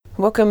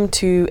Welcome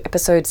to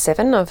episode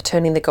 7 of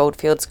Turning the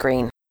Goldfields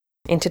Green.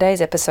 In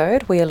today's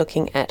episode, we are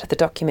looking at the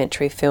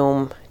documentary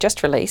film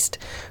just released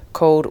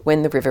called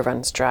When the River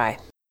Runs Dry.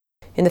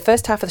 In the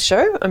first half of the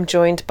show, I'm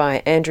joined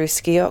by Andrew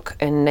Skeoch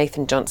and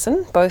Nathan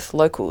Johnson, both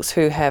locals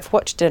who have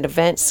watched an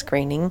advanced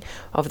screening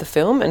of the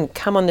film and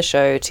come on the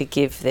show to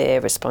give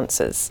their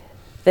responses.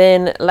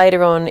 Then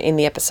later on in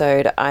the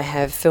episode, I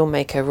have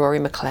filmmaker Rory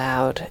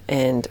McLeod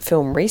and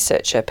film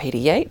researcher Peter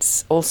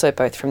Yates, also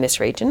both from this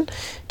region,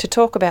 to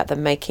talk about the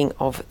making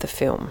of the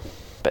film.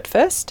 But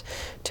first,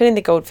 Turning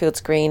the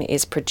Goldfields Green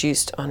is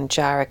produced on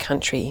Jara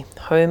country,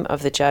 home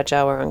of the Dja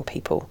Dja Wurrung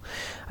people.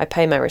 I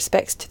pay my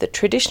respects to the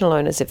traditional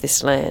owners of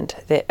this land,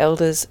 their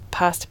elders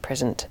past,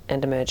 present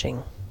and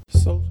emerging.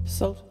 Salt,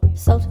 Salt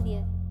of the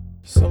earth.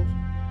 salt,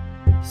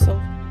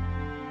 Salt.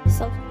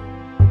 Salt.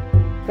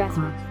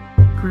 Grassroots.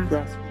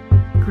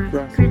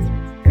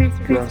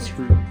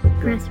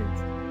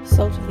 Grassroots.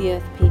 Salt of the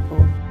earth people.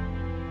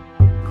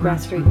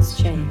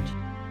 Grassroots change.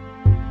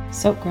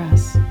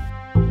 Saltgrass.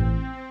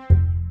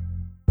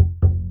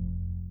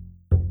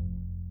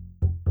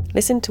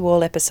 Listen to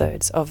all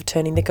episodes of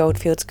Turning the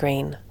Goldfields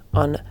Green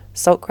on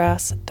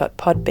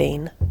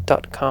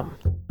saltgrass.podbean.com.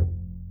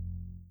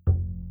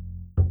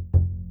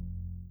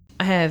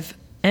 I have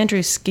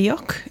Andrew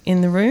Skeoch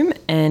in the room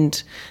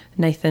and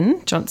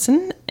Nathan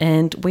Johnson,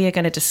 and we are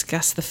going to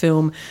discuss the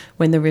film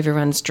When the River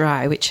Runs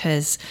Dry, which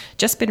has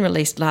just been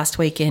released last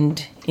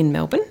weekend in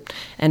Melbourne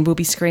and will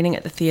be screening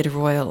at the Theatre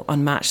Royal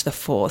on March the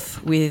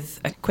 4th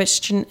with a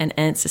question and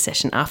answer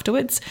session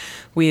afterwards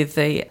with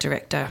the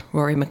director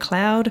Rory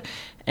McLeod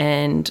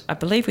and I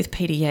believe with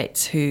Peter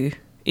Yates, who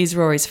is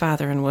Rory's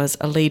father and was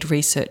a lead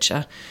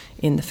researcher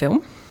in the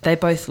film. They're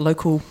both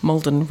local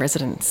Malden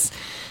residents.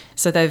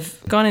 So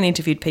they've gone and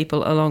interviewed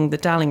people along the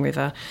Darling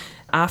River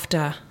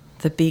after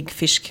the big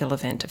fish kill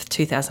event of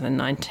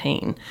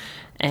 2019.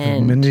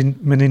 And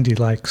Menindee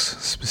Lakes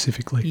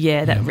specifically.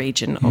 Yeah, that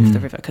region of the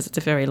river, because it's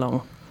a very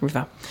long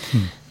river.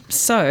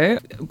 So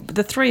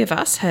the three of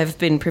us have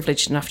been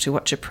privileged enough to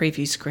watch a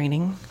preview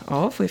screening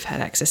of. We've had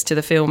access to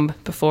the film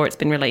before it's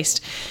been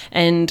released,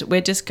 and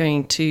we're just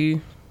going to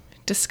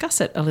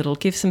discuss it a little,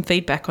 give some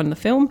feedback on the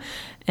film,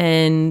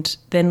 and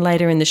then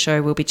later in the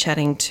show we'll be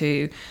chatting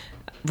to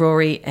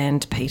Rory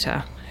and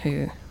Peter,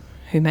 who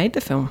made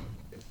the film.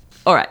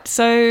 All right,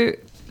 so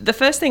the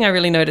first thing I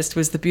really noticed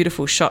was the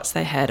beautiful shots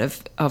they had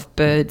of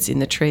birds in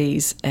the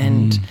trees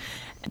and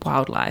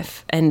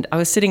wildlife. And I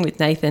was sitting with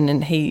Nathan,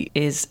 and he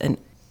is an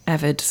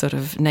avid sort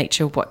of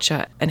nature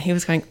watcher, and he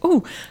was going,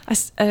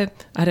 I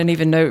don't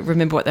even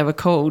remember what they were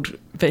called,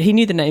 but he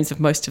knew the names of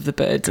most of the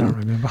birds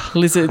and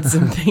lizards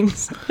and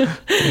things.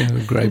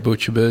 The grey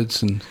butcher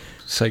birds and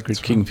sacred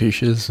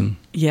kingfishers and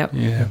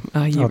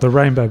the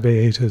rainbow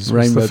bee eaters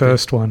was the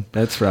first one.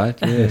 That's right.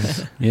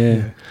 Yes.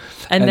 Yeah.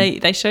 And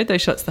they showed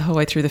those shots the whole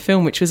way through the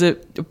film, which was a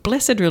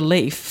blessed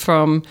relief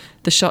from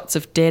the shots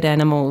of dead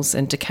animals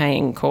and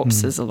decaying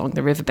corpses along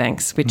the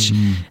riverbanks, which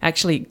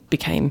actually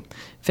became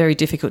very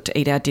difficult to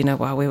eat our dinner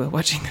while we were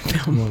watching the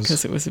film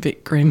because it was a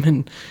bit grim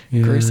and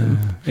gruesome.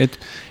 It's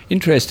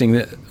interesting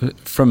that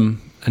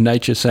from a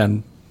nature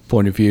sound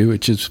point of view,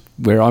 which is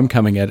where I'm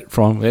coming at it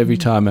from, every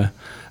time a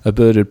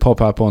bird would pop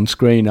up on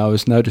screen, I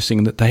was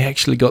noticing that they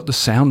actually got the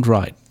sound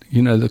right.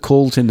 You know, the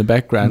calls in the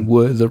background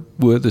were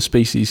the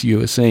species you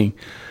were seeing.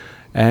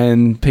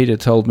 And Peter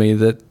told me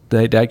that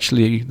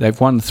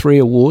they've won 3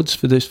 awards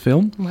for this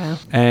film. Wow.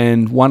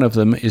 And one of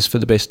them is for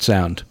the best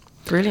sound.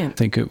 Brilliant. I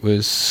think it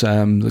was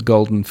the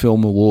Golden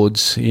Film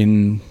Awards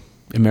in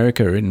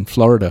America, in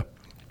Florida.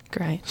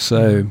 Great.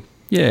 So,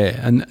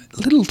 and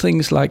little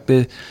things like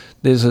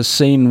there's a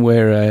scene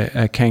where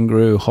a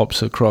kangaroo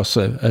hops across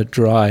a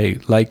dry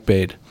lake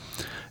bed,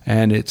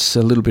 and it's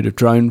a little bit of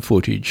drone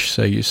footage,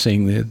 so you're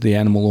seeing the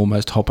animal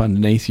almost hop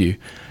underneath you,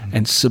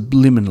 and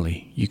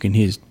subliminally you can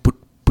hear put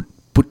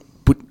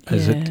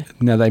as it.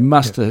 Now they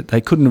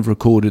couldn't have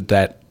recorded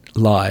that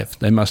live.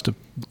 They must have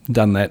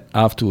done that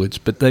afterwards,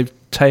 but they've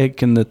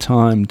taken the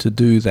time to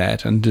do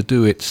that and to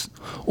do it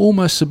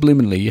almost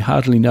subliminally. You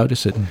hardly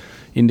notice it.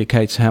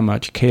 Indicates how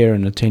much care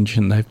and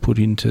attention they've put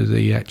into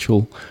the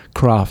actual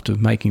craft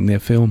of making their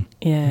film.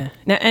 Yeah.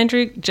 Now,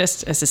 Andrew,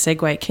 just as a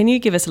segue, can you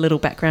give us a little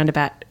background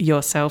about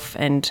yourself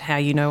and how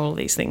you know all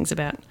these things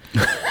about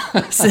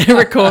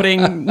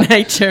recording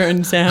nature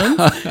and sound?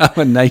 I'm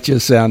a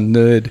nature sound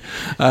nerd.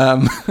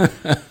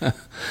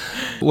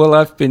 Well,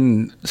 I've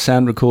been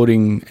sound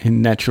recording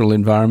in natural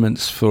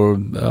environments for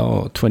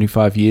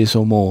 25 years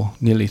or more,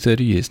 nearly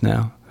 30 years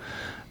now.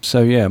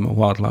 So, I'm a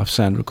wildlife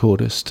sound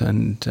recordist,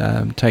 and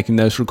taking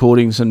those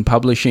recordings and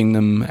publishing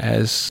them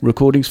as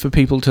recordings for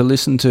people to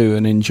listen to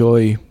and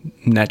enjoy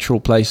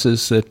natural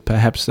places that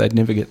perhaps they'd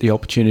never get the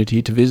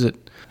opportunity to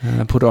visit.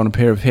 Put on a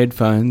pair of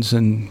headphones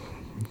and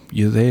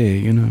you're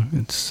there,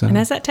 It's and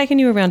has that taken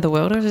you around the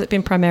world, or has it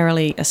been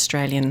primarily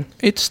Australian?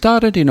 It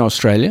started in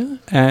Australia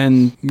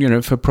and,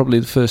 for probably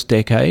the first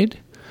decade.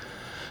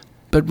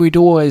 But we'd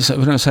always,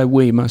 when I say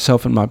we,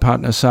 myself and my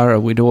partner Sarah,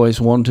 we'd always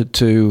wanted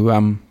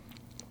to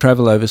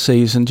travel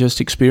overseas and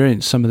just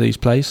experience some of these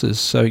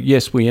places. So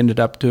yes, we ended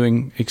up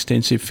doing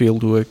extensive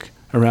field work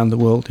around the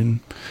world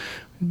in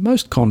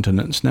most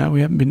continents now.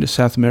 We haven't been to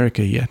South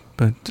America yet,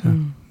 but...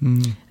 And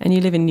you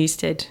live in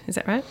Newstead, is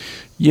that right?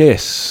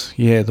 Yes,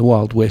 yeah, the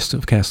wild west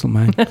of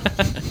Castlemaine.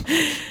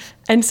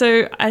 And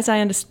so, as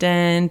I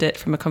understand it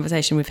from a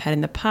conversation we've had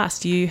in the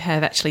past, you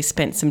have actually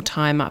spent some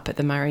time up at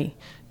the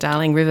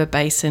Murray-Darling River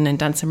Basin and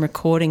done some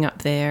recording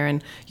up there,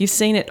 and you've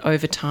seen it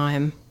over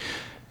time.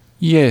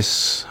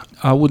 Yes,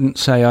 I wouldn't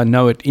say I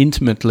know it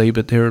intimately,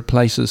 but there are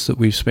places that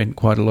we've spent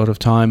quite a lot of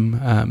time.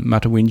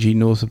 Mutawinji,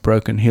 north of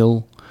Broken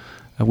Hill,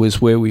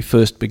 was where we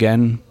first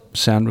began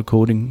sound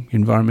recording,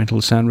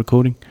 environmental sound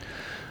recording.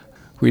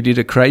 We did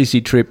a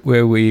crazy trip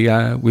where we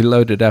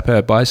loaded up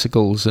our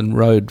bicycles and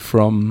rode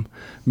from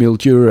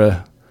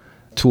Mildura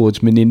towards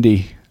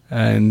Menindee,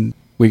 and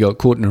we got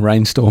caught in a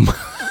rainstorm.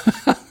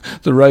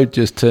 The road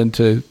just turned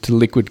to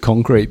liquid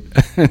concrete.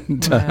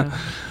 And, wow.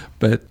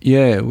 But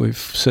yeah, we've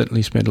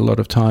certainly spent a lot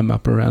of time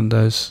up around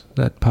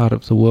that part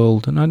of the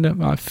world, and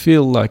I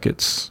feel like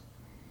it's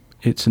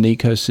an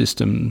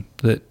ecosystem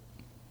that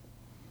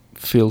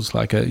feels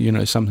like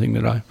something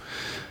that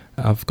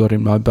I've got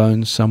in my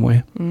bones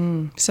somewhere.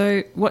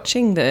 So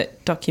watching the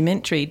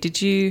documentary,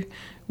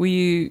 were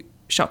you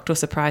shocked or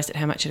surprised at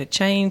how much it had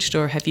changed,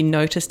 or have you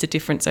noticed a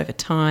difference over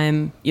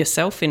time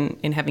yourself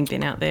in having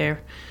been out there?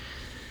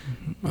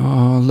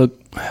 Oh, look,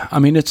 I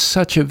mean, it's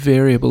such a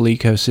variable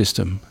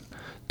ecosystem.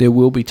 There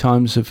will be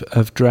times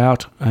of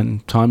drought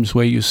and times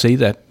where you see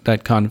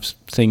that kind of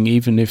thing,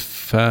 even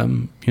if,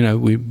 the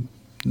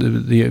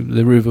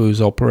river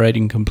is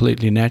operating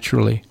completely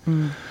naturally.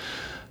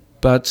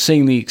 But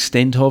seeing the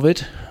extent of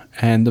it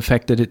and the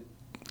fact that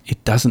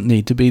it doesn't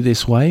need to be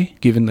this way,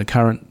 given the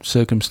current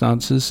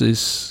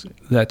circumstances,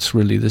 that's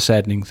really the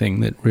saddening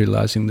thing, that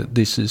realising that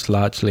this is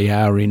largely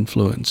our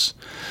influence,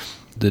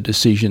 the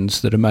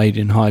decisions that are made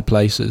in high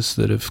places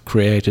that have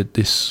created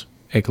this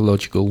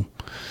ecological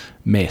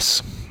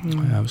mess.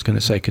 I was going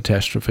to say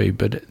catastrophe,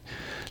 but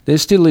there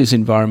still is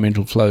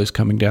environmental flows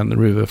coming down the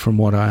river from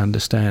what I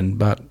understand,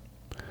 but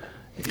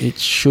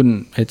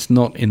it's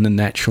not in the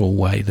natural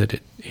way that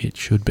it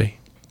should be.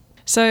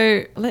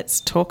 So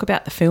let's talk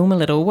about the film a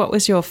little. What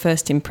was your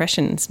first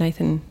impressions?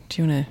 Nathan,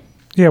 do you want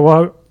to... Yeah,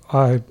 well,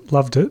 I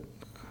loved it.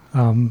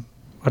 I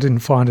didn't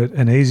find it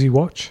an easy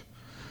watch.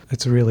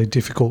 It's a really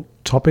difficult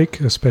topic,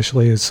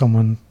 especially as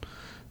someone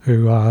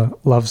who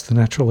loves the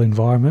natural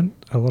environment.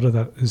 A lot of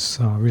that is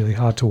really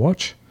hard to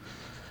watch.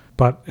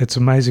 But it's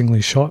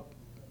amazingly shot.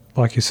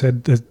 Like you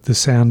said, the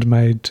sound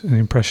made an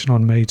impression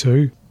on me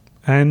too.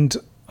 And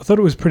I thought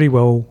it was pretty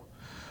well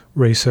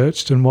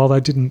researched, and while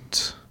they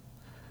didn't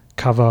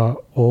cover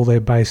all their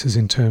bases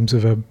in terms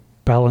of a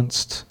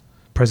balanced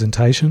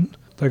presentation,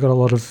 they got a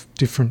lot of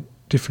different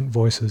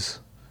voices,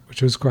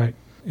 which was great.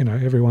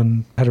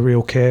 Everyone had a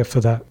real care for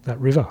that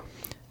river.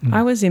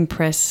 I was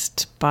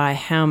impressed by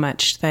how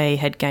much they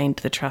had gained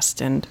the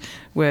trust and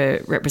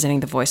were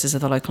representing the voices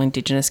of the local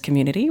Indigenous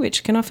community,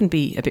 which can often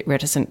be a bit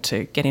reticent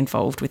to get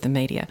involved with the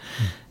media.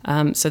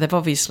 So they've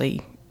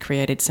obviously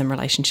created some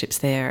relationships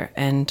there,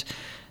 and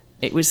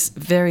it was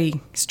very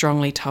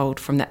strongly told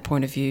from that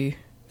point of view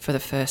for the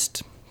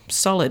first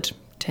solid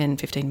 10,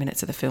 15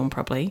 minutes of the film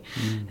probably.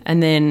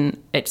 And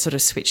then it sort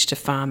of switched to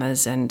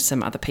farmers and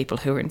some other people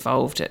who were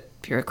involved at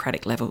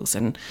bureaucratic levels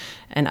and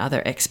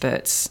other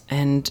experts.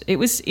 And it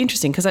was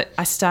interesting because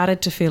I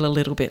started to feel a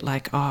little bit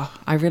like,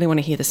 I really want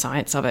to hear the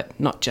science of it,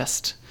 not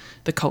just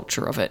the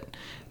culture of it.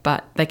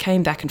 But they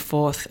came back and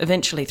forth.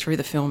 Eventually through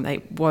the film, they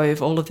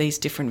wove all of these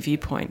different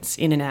viewpoints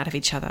in and out of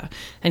each other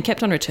and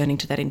kept on returning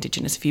to that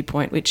Indigenous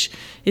viewpoint, which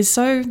is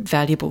so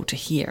valuable to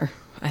hear,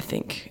 I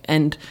think.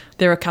 And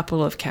there are a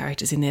couple of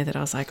characters in there that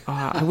I was like,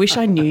 I wish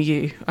I knew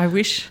you. I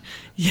wish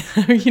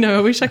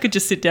I could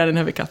just sit down and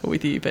have a cuppa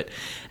with you.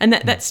 And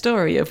that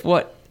story of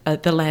what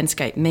the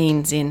landscape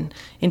means in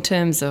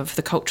terms of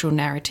the cultural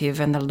narrative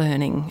and the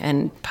learning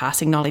and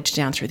passing knowledge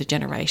down through the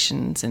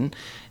generations and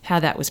how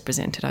that was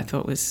presented, I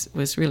thought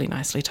was really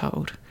nicely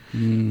told.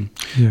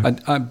 Yeah.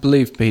 I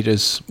believe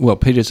Peter's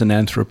an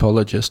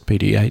anthropologist,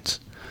 Peter Yates,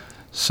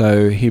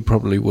 so he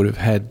probably would have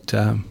had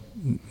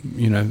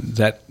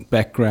that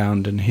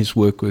background, and his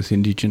work with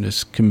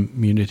Indigenous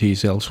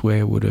communities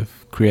elsewhere would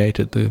have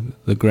created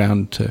the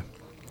ground to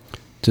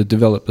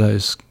develop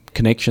those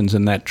connections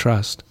and that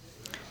trust.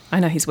 I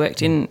know he's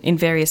worked in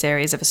various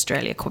areas of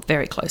Australia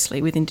very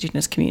closely with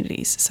Indigenous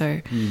communities.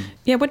 So,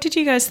 what did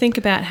you guys think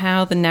about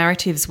how the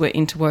narratives were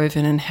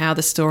interwoven and how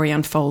the story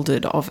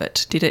unfolded of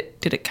it? Did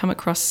it come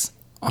across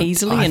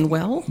easily and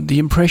well? The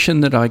impression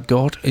that I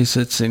got is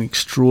it's an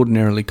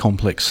extraordinarily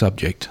complex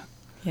subject.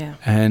 Yeah.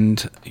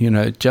 And,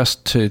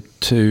 just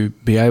to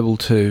be able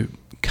to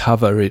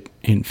cover it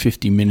in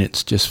 50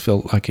 minutes just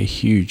felt like a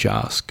huge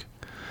ask.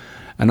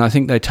 And I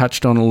think they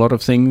touched on a lot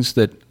of things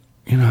that,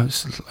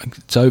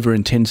 it's over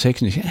in 10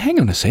 seconds. Hang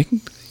on a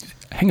second.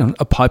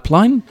 A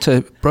pipeline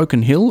to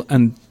Broken Hill,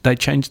 and they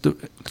changed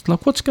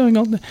what's going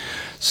on there?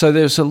 So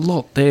there's a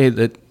lot there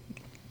that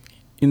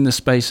in the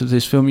space of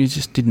this film you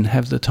just didn't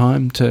have the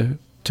time to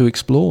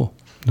explore.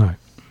 No.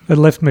 it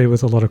left me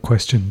with a lot of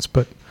questions,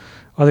 but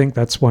I think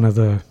that's one of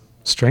the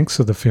strengths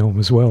of the film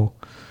as well,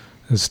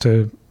 is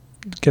to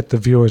get the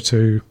viewer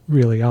to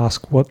really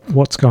ask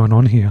what's going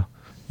on here.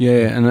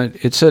 Yeah, and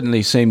it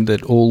certainly seemed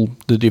that all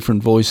the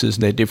different voices,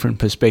 their different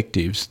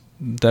perspectives,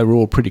 they were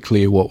all pretty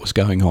clear what was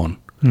going on.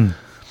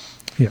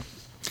 Yeah.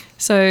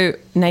 So,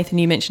 Nathan,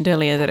 you mentioned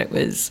earlier that it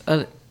was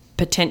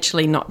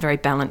potentially not very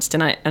balanced,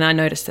 and I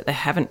noticed that they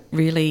haven't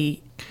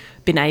really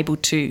been able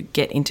to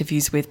get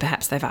interviews with,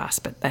 perhaps they've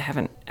asked, but they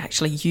haven't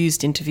actually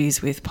used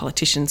interviews with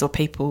politicians or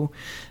people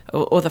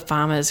or the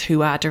farmers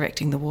who are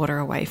directing the water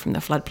away from the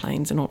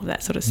floodplains and all of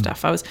that sort of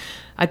stuff.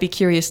 I'd be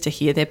curious to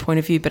hear their point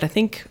of view, but I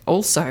think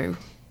also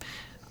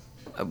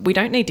we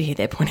don't need to hear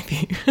their point of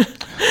view.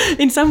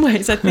 In some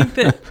ways, I think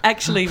that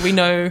actually we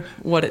know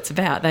what it's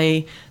about.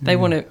 They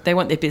want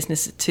their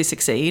business to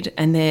succeed,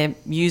 and they're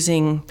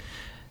using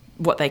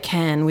what they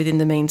can within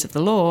the means of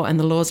the law, and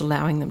the law's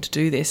allowing them to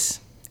do this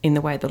in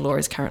the way the law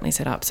is currently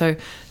set up. So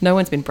no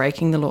one's been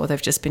breaking the law,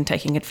 they've just been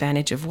taking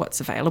advantage of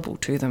what's available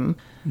to them.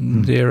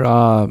 There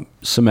are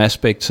some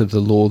aspects of the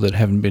law that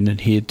haven't been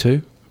adhered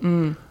to.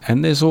 And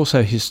there's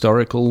also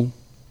historical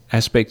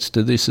aspects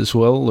to this as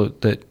well,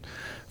 that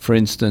for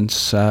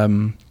instance,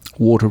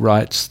 water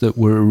rights that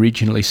were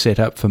originally set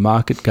up for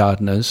market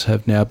gardeners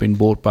have now been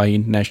bought by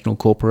international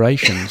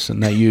corporations,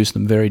 and they use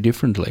them very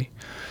differently.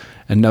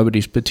 And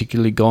nobody's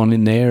particularly gone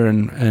in there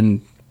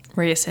and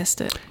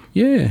Reassessed it.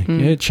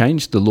 Yeah,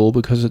 changed the law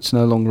because it's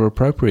no longer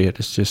appropriate.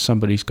 It's just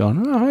somebody's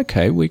gone, oh,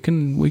 okay, we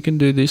can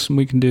do this and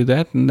we can do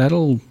that,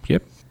 and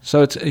yep.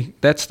 So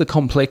that's the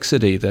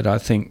complexity that I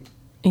think,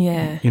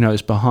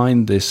 is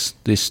behind this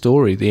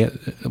story.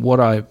 What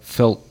I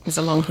felt, there's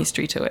a long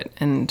history to it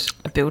and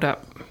a build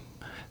up.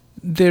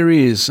 There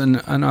is,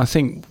 and I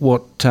think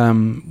what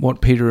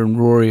Peter and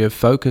Rory have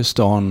focused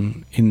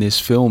on in this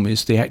film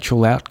is the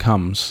actual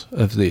outcomes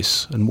of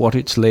this and what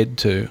it's led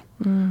to.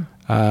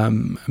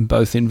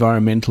 Both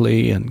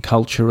environmentally and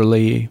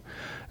culturally,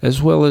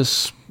 as well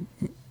as,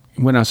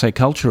 when I say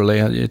culturally,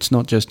 it's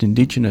not just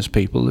Indigenous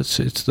people, it's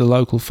the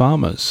local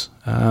farmers,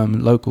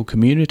 local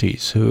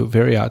communities who are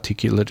very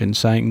articulate in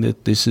saying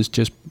that this is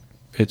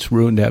it's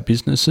ruined our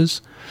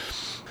businesses.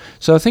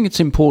 So I think it's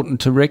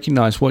important to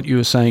recognise what you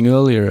were saying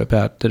earlier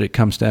about that it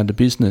comes down to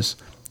business.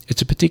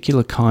 It's a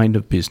particular kind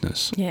of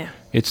business. Yeah.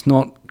 It's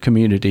not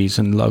communities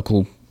and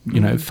local,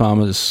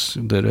 farmers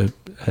that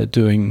are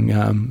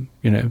doing,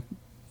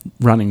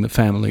 running the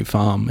family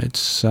farm.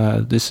 It's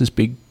this is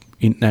big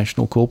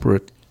international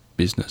corporate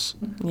business.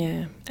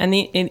 Yeah, and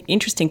the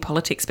interesting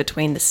politics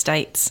between the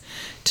states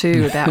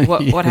too, about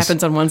what Yes. what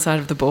happens on one side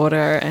of the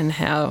border and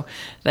how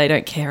they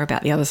don't care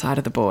about the other side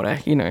of the border.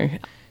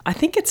 I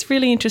think it's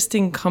really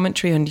interesting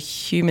commentary on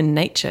human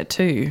nature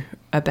too,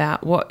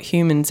 about what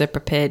humans are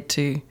prepared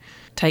to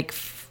take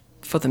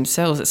for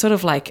themselves. It's sort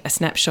of like a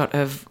snapshot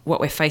of what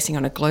we're facing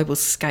on a global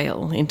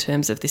scale in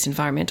terms of this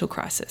environmental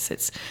crisis.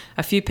 It's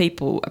a few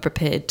people are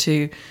prepared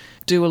to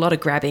do a lot of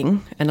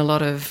grabbing and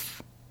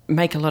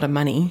make a lot of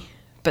money,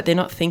 but they're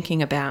not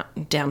thinking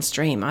about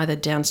downstream, either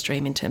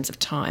downstream in terms of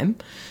time,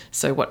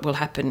 so what will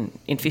happen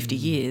in 50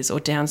 years, or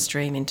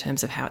downstream in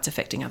terms of how it's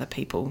affecting other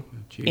people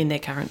in their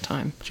current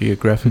time.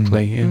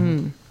 Geographically,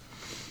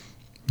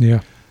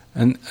 Yeah.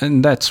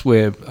 And that's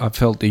where I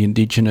felt the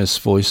Indigenous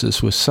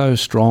voices were so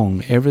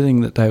strong.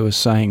 Everything that they were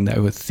saying, they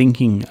were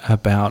thinking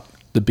about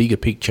the bigger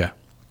picture.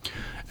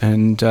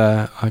 And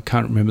I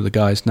can't remember the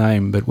guy's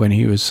name, but when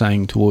he was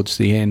saying towards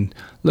the end,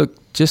 look,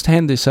 just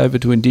hand this over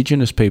to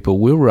Indigenous people,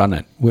 we'll run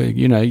it.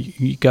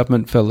 You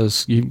government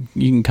fellas, you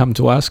can come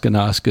to us and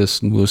ask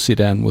us, and we'll sit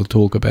down and we'll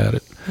talk about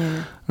it.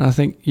 Yeah. And I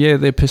think,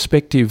 their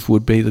perspective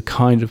would be the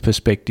kind of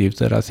perspective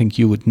that I think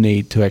you would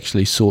need to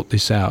actually sort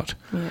this out.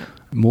 Yeah.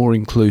 More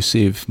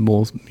inclusive,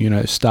 more,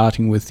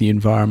 starting with the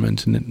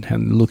environment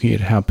and looking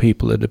at how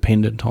people are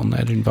dependent on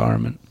that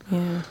environment.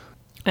 Yeah.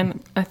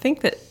 And I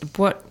think that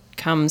what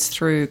comes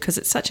through, because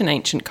it's such an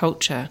ancient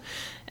culture,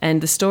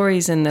 and the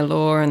stories and the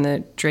lore and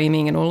the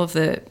dreaming and all of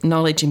the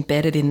knowledge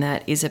embedded in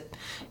that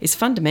is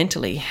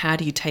fundamentally, how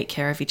do you take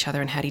care of each other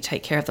and how do you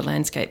take care of the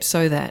landscape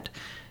so that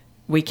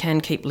we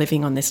can keep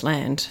living on this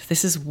land.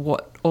 This is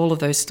what all of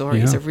those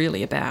stories are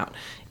really about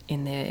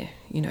in their,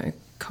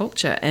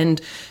 culture. And,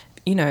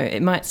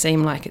 it might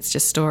seem like it's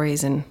just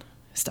stories and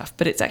stuff,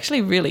 but it's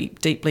actually really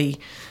deeply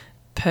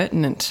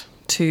pertinent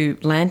to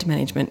land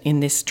management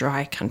in this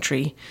dry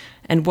country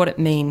and what it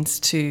means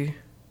to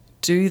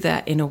do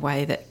that in a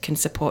way that can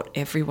support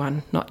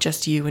everyone, not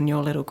just you and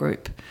your little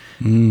group.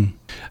 And,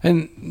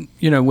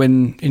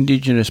 when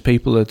Indigenous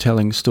people are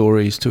telling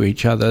stories to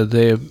each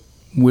other,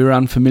 we're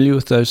unfamiliar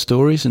with those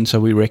stories, and so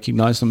we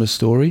recognise them as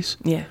stories.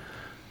 Yeah.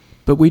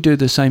 But we do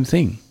the same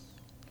thing.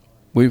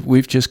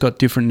 We've just got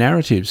different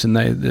narratives, and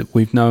that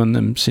we've known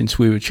them since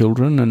we were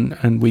children,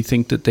 and we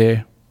think that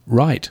they're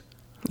right.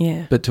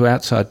 Yeah. But to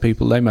outside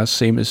people, they must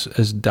seem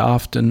as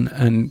daft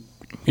and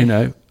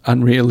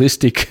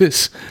unrealistic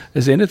as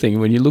anything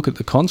when you look at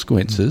the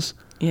consequences.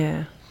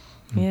 Yeah.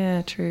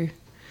 Yeah, true.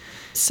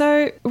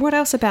 So, what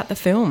else about the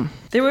film?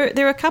 There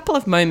were a couple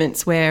of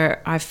moments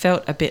where I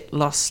felt a bit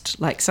lost,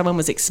 like someone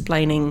was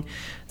explaining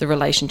the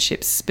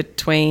relationships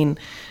between,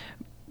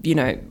 you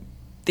know,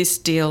 this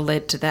deal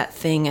led to that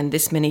thing and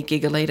this many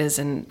gigalitres,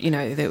 and, you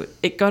know,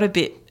 it got a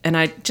bit, and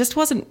I just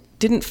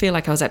didn't feel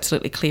like I was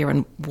absolutely clear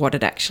on what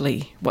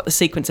the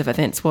sequence of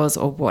events was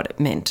or what it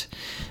meant.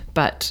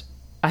 But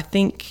I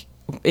think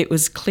it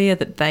was clear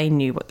that they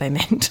knew what they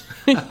meant.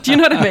 Do you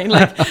know what I mean?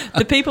 Like,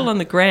 the people on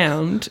the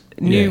ground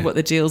knew what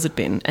the deals had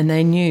been, and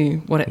they knew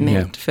what it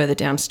meant further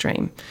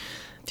downstream.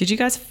 Did you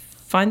guys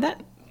find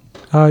that?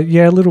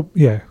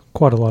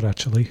 Quite a lot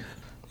actually.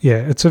 Yeah,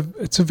 it's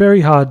a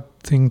very hard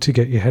thing to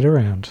get your head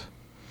around,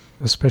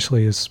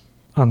 especially as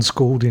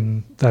unschooled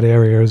in that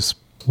area as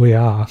we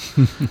are.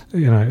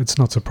 You know, it's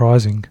not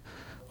surprising.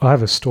 I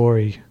have a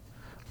story.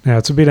 Now,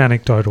 it's a bit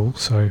anecdotal,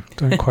 so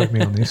don't quote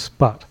me on this,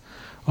 but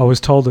I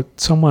was told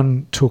that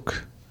someone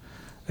took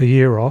a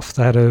year off.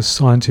 They had a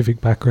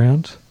scientific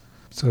background,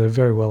 so they're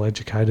very well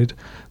educated.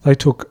 They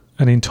took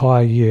an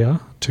entire year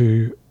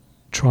to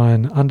try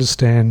and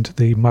understand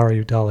the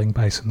Murray-Darling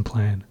Basin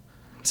Plan.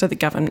 So the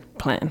government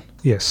plan?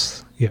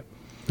 Yes,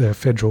 the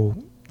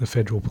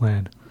federal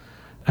plan.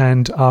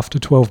 And after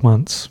 12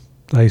 months,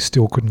 they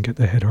still couldn't get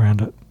their head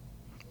around it.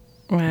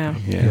 Wow.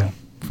 Yeah.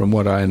 From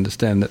what I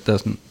understand, that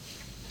doesn't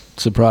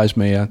surprise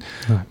me.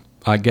 No.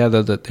 I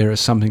gather that there are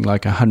something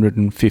like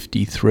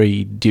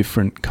 153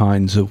 different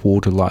kinds of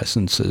water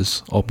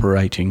licenses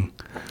operating.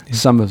 Yeah.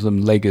 Some of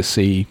them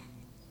legacy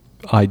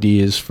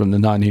ideas from the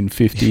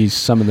 1950s,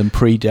 some of them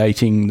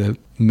predating the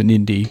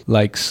Menindee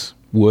Lakes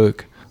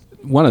work.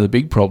 One of the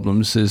big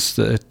problems is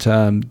that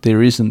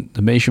there isn't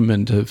the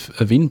measurement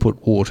of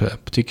input water,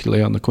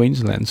 particularly on the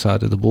Queensland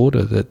side of the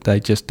border, that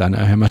they just don't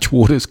know how much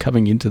water is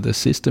coming into the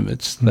system.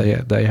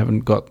 They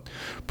haven't got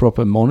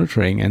proper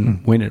monitoring,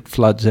 and when it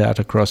floods out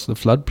across the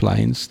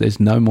floodplains,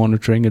 there's no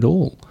monitoring at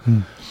all.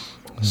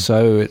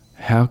 So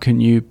how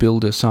can you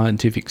build a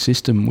scientific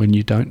system when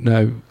you don't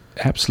know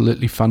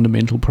absolutely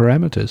fundamental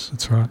parameters?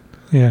 That's right.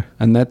 Yeah.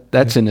 And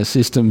that's in a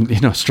system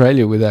in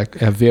Australia with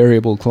our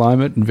variable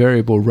climate and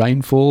variable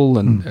rainfall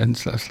and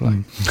such like.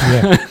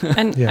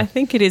 And I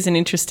think it is an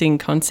interesting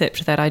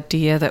concept, that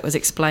idea that was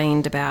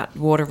explained about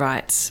water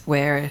rights,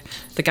 where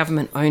the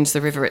government owns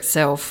the river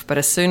itself, but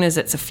as soon as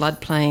it's a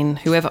floodplain,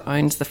 whoever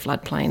owns the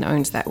floodplain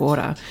owns that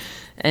water.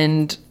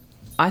 And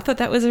I thought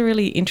that was a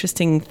really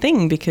interesting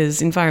thing,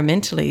 because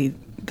environmentally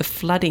the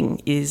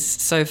flooding is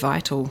so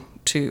vital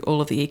to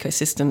all of the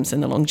ecosystems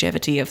and the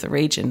longevity of the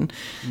region.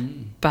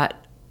 But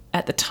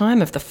at the time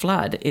of the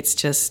flood, it's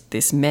just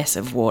this mess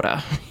of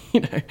water.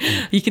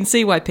 You can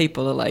see why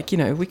people are like,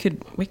 we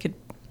could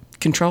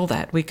control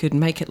that, we could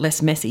make it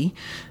less messy,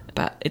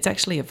 but it's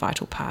actually a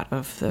vital part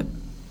of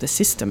the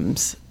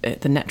systems,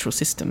 the natural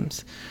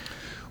systems.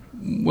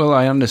 Well,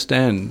 I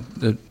understand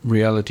that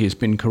reality has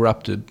been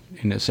corrupted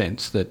in a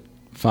sense, that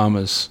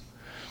farmers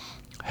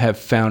have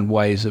found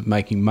ways of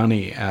making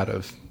money out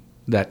of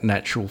that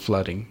natural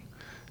flooding.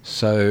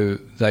 So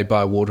they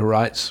buy water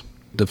rights.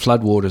 The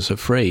floodwaters are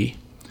free.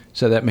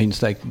 So that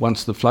means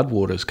once the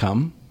floodwaters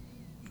come,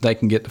 they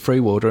can get the free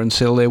water and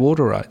sell their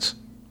water rights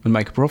and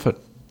make a profit.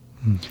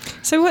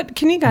 So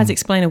can you guys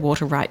explain a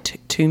water right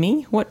to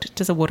me? What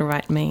does a water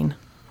right mean?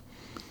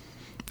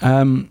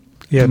 I'm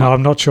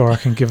not sure I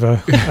can give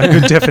a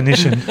good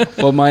definition.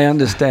 Well, my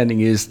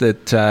understanding is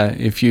that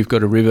if you've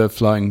got a river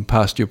flowing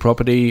past your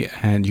property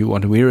and you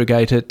want to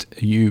irrigate it,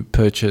 you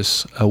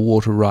purchase a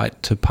water right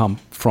to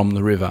pump from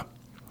the river.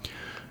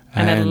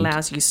 And it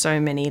allows you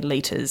so many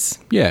litres.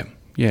 Yeah.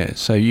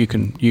 So you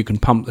can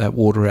pump that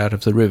water out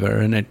of the river,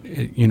 and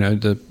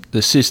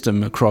the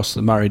system across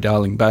the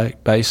Murray-Darling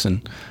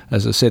Basin,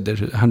 as I said,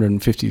 there's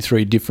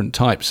 153 different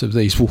types of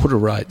these water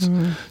rights.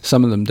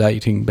 Some of them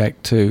dating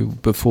back to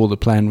before the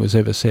plan was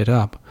ever set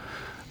up.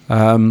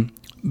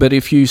 But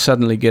if you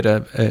suddenly get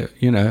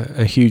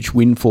a huge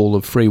windfall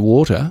of free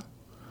water,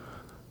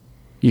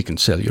 you can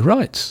sell your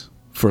rights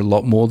for a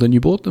lot more than you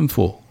bought them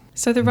for.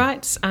 So the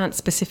rights aren't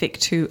specific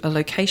to a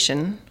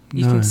location.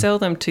 You can sell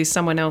them to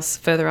someone else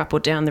further up or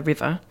down the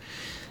river.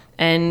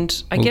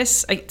 And I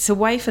guess it's a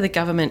way for the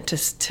government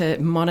to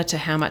monitor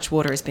how much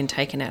water has been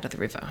taken out of the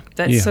river.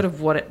 That's sort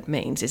of what it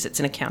means, is it's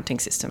an accounting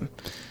system.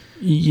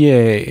 Yeah,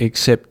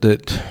 except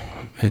that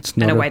it's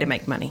not a way to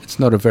make money. It's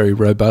not a very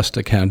robust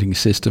accounting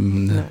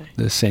system in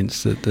the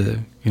sense that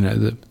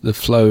the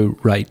flow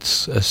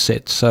rates are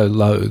set so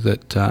low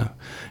that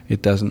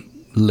it doesn't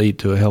lead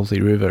to a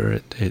healthy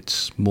river.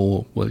 It's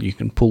more, you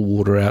can pull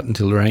water out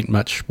until there ain't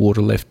much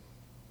water left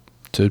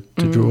to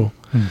draw.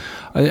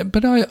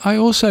 But I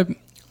also,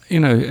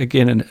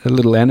 again, a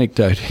little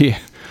anecdote here.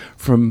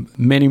 From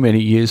many, many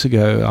years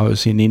ago, I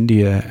was in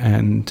India,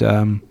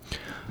 and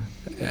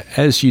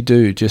as you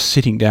do, just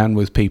sitting down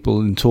with people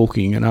and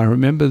talking, and I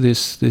remember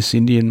this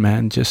Indian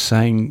man just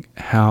saying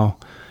how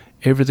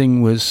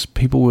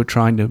people were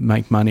trying to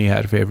make money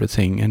out of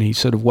everything, and he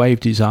sort of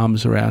waved his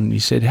arms around and he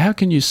said, how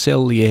can you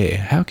sell the air?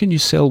 How can you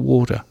sell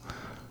water?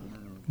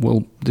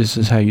 Well, this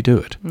is how you do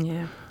it.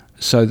 Yeah.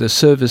 So the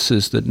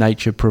services that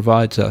nature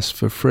provides us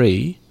for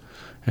free,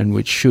 and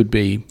which should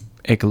be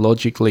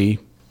ecologically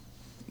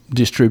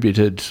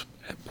distributed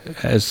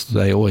as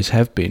they always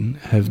have been,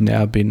 have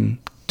now been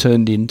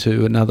turned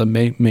into another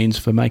means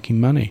for making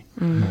money,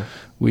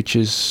 which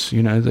is,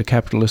 the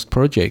capitalist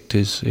project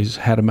is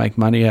how to make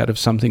money out of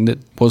something that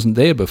wasn't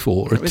there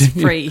before. It was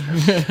free.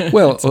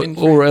 Well,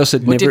 or else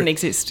it never didn't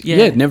exist. Yeah,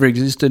 it never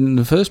existed in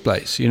the first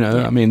place.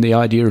 I mean, the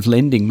idea of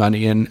lending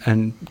money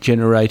and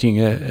generating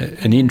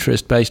an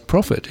interest-based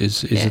profit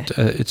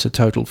it's a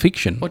total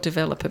fiction. Or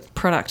develop a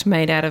product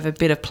made out of a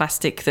bit of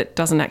plastic that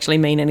doesn't actually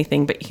mean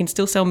anything, but you can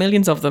still sell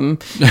millions of them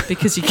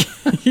because you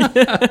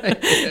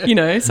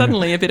can,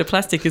 suddenly a bit of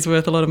plastic is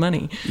worth a lot of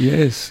money.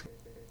 Yes.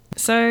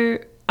 So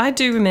I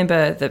do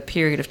remember the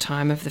period of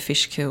time of the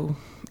fish kill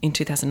in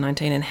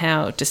 2019 and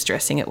how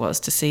distressing it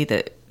was to see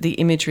the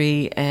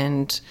imagery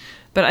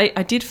but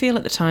I did feel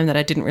at the time that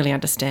I didn't really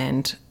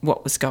understand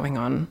what was going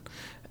on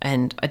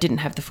and I didn't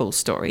have the full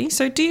story.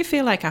 So do you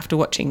feel like after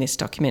watching this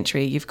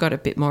documentary you've got a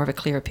bit more of a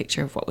clearer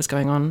picture of what was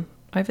going on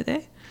over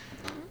there?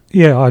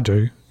 Yeah, I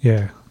do,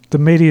 yeah. The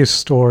media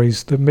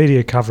stories, the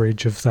media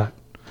coverage of that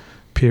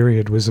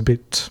period was a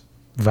bit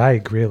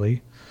vague,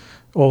 really.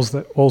 All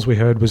we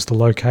heard was the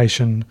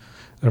location,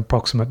 an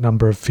approximate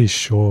number of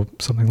fish or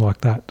something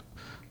like that.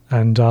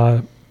 And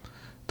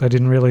they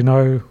didn't really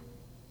know,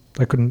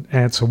 they couldn't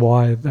answer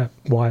why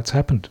it's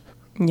happened.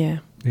 Yeah.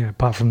 Yeah,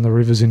 apart from the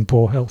river's in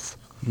poor health.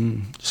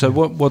 So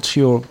what's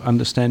your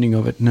understanding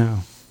of it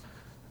now?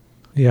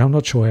 Yeah, I'm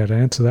not sure how to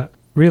answer that.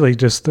 Really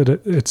just that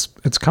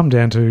it's come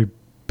down to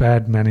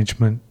bad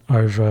management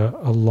over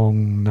a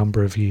long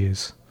number of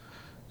years.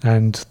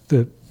 And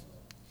the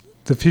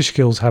fish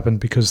kills happened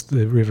because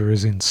the river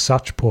is in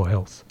such poor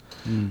health.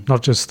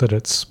 Not just that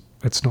it's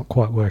not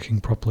quite working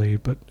properly,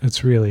 but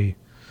it's really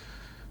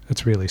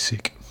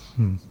sick.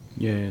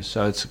 Yeah,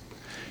 so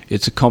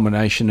it's a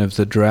combination of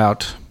the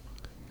drought,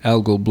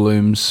 algal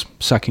blooms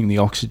sucking the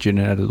oxygen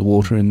out of the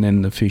water, and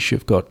then the fish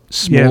have got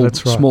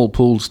small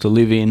pools to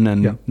live in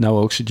and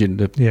no oxygen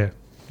to...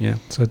 Yeah.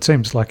 So it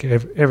seems like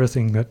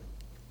everything that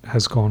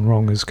has gone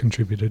wrong has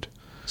contributed.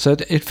 So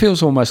it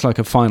feels almost like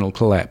a final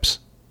collapse,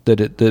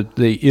 that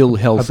the ill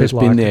health has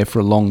been there for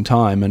a long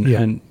time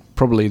and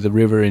probably the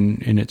river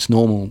in its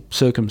normal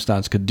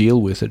circumstance could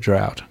deal with a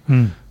drought.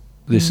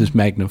 This is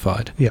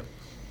magnified. Yeah.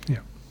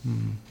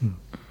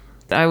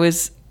 I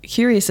was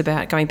curious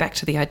about going back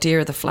to the idea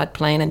of the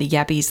floodplain and the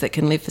yabbies that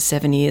can live for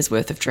 7 years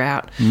worth of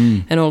drought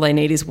and all they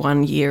need is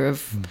 1 year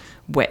of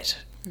wet.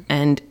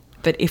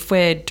 But if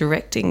we're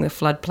directing the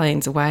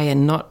floodplains away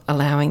and not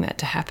allowing that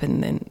to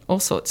happen, then all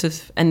sorts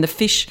of... And the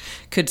fish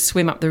could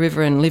swim up the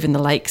river and live in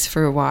the lakes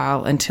for a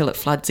while until it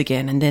floods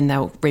again, and then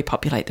they'll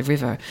repopulate the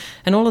river.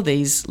 And all of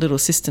these little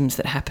systems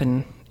that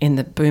happen in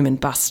the boom and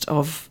bust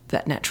of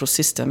that natural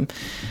system.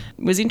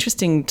 It was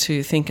interesting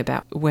to think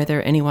about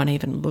whether anyone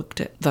even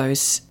looked at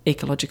those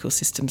ecological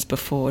systems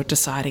before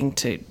deciding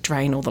to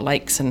drain all the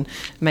lakes and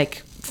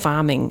make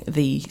farming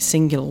the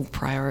single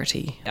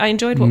priority. I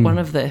enjoyed what one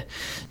of the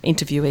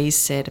interviewees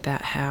said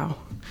about how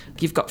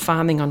you've got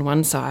farming on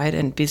one side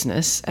and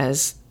business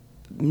as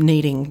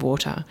needing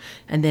water,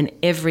 and then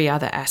every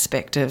other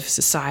aspect of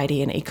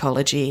society and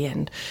ecology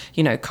and,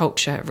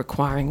 culture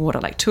requiring water,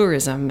 like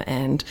tourism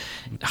and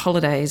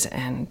holidays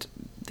and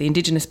the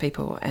Indigenous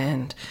people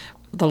and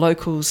the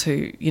locals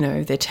who,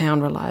 their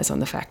town relies on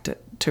the fact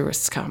that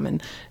tourists come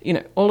and,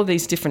 all of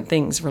these different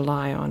things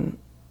rely on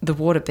the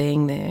water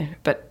being there,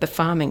 but the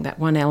farming, that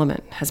one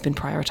element, has been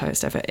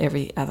prioritised over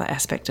every other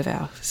aspect of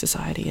our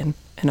society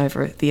and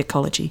over the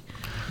ecology.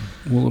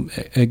 Well,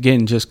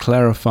 again, just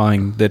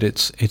clarifying that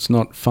it's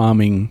not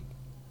farming.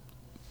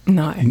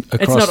 No, across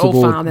it's not the all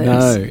board. farmers.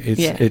 No,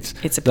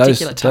 it's a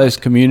particular type. Those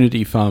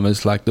community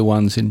farmers like the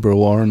ones in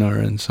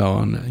Brewarrina and so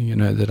on,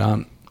 that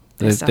aren't.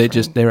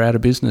 They're out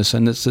of business,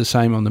 and it's the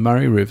same on the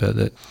Murray River.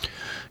 That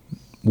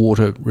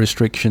water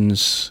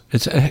restrictions.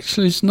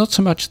 It's not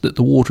so much that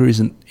the water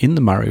isn't in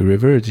the Murray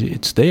River.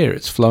 It's there.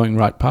 It's flowing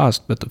right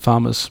past, but the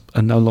farmers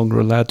are no longer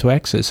allowed to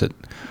access it.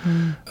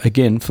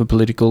 Again, for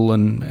political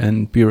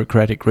and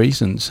bureaucratic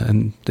reasons,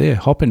 and they're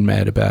hopping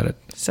mad about it.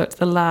 So it's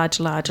the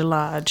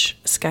large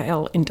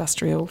scale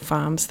industrial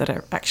farms that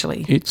are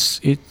actually.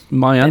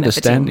 My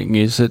understanding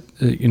is that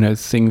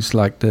things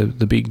like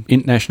the big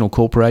international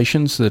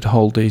corporations that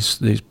hold these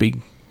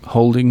big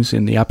holdings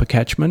in the upper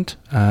catchment.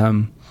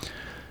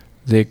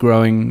 They're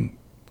growing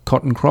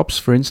cotton crops,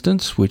 for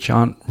instance, which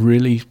aren't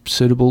really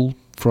suitable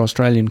for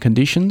Australian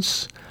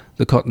conditions.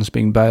 The cotton's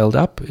being baled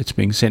up, it's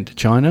being sent to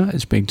China,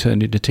 it's being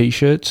turned into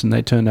T-shirts, and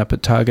they turn up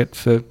at Target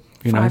for,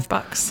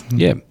 $5.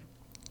 Yeah.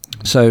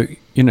 So,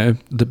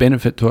 the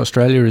benefit to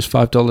Australia is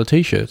 $5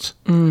 T-shirts,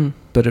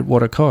 but at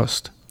what a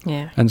cost?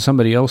 Yeah. And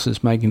somebody else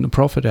is making the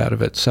profit out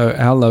of it. So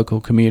our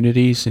local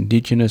communities,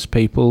 Indigenous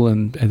people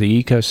and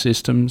the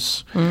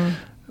ecosystems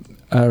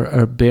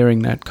are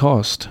bearing that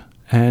cost.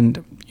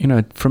 And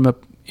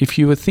if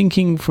you were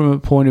thinking from a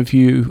point of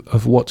view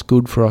of what's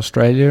good for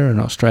Australia and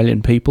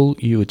Australian people,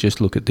 you would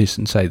just look at this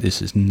and say,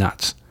 this is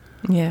nuts.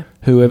 Yeah.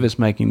 Whoever's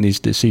making these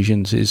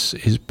decisions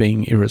is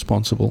being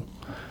irresponsible.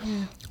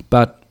 Yeah.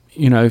 But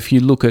if you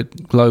look at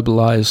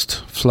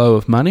globalised flow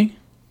of money,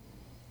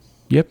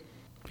 yep,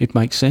 it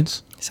makes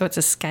sense. So it's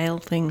a scale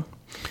thing.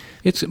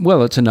 It's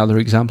another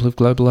example of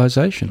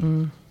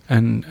globalisation.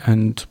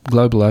 And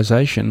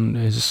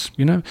globalisation is,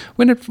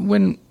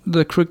 when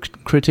the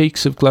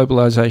critiques of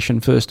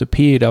globalisation first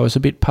appeared, I was a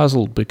bit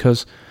puzzled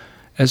because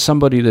as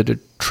somebody that had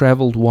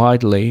travelled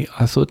widely,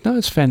 I thought, no,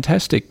 it's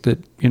fantastic that,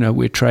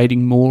 we're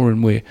trading more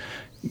and we're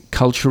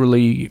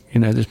culturally,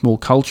 there's more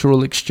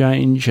cultural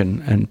exchange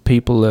and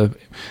people are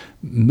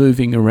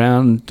moving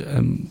around,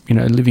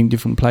 living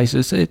different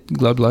places.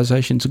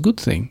 Globalisation's a good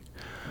thing.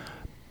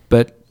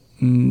 But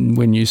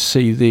when you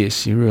see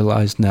this, you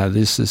realise, no,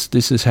 this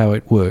is how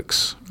it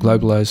works.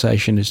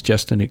 Globalisation is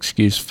just an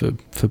excuse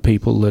for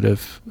people that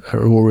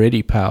are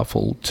already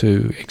powerful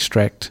to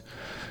extract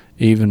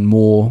even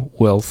more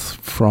wealth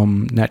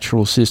from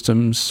natural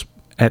systems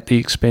at the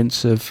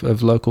expense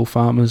of local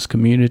farmers,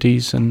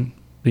 communities and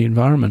the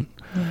environment.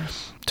 Yeah.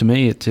 To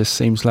me, it just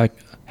seems like,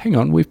 hang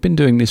on, we've been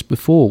doing this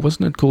before.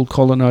 Wasn't it called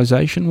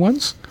colonisation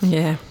once?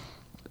 Yeah.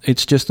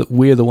 It's just that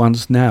we're the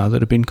ones now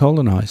that have been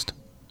colonised.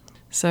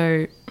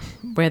 So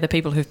we're the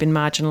people who've been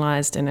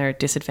marginalised and are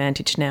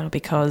disadvantaged now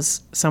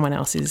because someone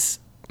else is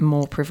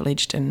more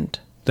privileged and...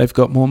 They've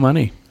got more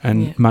money,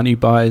 and money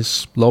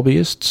buys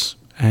lobbyists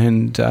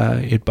and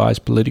it buys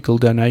political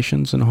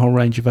donations and a whole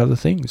range of other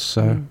things.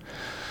 So,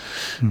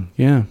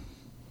 yeah.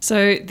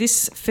 So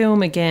this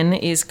film, again,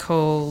 is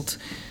called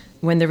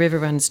When the River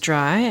Runs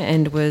Dry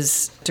and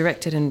was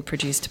directed and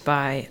produced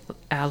by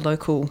our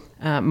local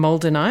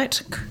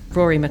Maldenite,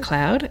 Rory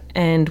McLeod,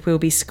 and will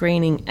be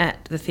screening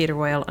at the Theatre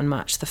Royal on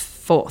March the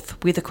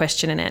 4th with a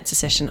question and answer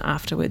session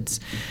afterwards.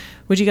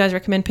 Would you guys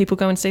recommend people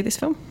go and see this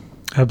film?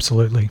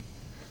 Absolutely.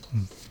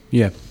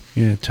 Yeah,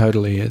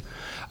 totally.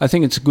 I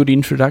think it's a good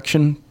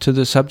introduction to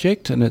the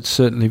subject, and it's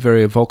certainly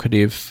very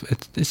evocative.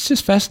 It's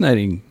just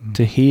fascinating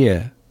to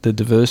hear the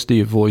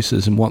diversity of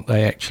voices and what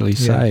they actually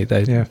say.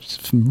 They're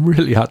some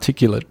really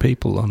articulate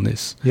people on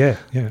this. Yeah,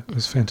 it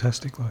was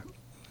fantastic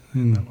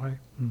in that way.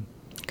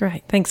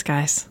 Great. Thanks,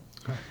 guys.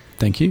 Great.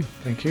 Thank you.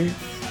 Thank you.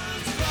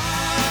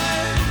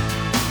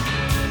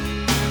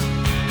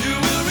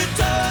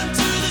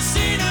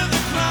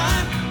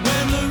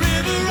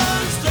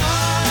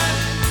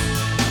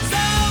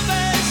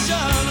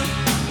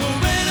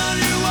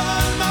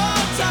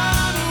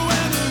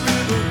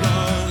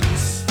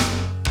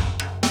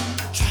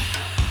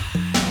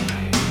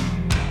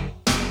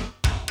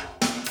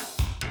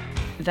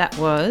 That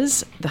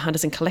was The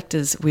Hunters and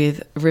Collectors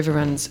with River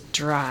Runs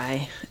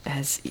Dry,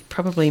 as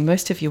probably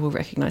most of you will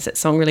recognise that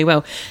song really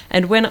well.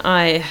 And when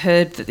I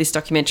heard that this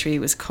documentary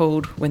was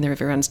called When the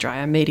River Runs Dry,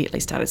 I immediately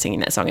started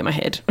singing that song in my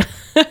head.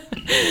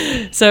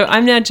 So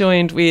I'm now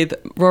joined with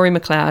Rory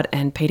McLeod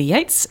and Peter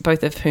Yates,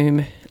 both of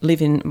whom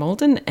live in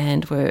Malden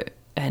and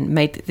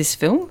made this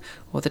film,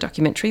 or the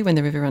documentary When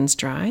the River Runs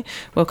Dry.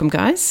 Welcome,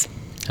 guys.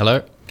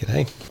 Hello.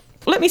 G'day.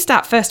 Let me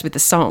start first with the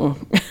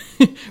song.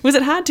 Was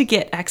it hard to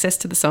get access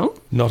to the song?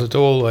 Not at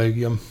all.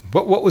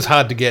 What was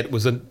hard to get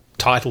was a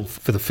title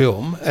for the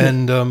film,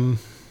 and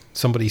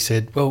somebody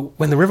said, well,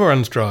 When the River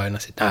Runs Dry, and I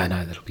said,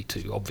 no, that'll be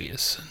too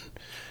obvious. And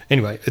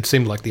anyway, it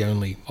seemed like the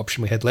only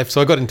option we had left,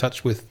 so I got in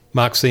touch with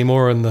Mark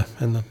Seymour and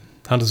the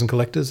Hunters and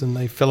Collectors, and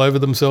they fell over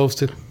themselves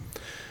to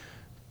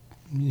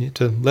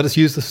let us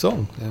use the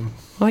song.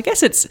 Well, I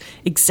guess it's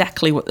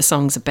exactly what the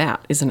song's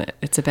about, isn't it?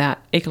 It's about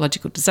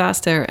ecological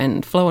disaster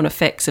and flow-on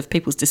effects of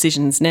people's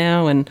decisions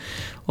now and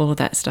all of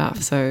that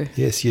stuff. So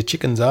yes, your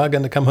chickens are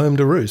going to come home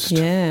to roost.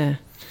 Yeah.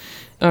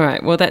 All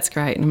right, well, that's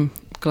great. I'm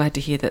glad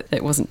to hear that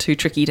it wasn't too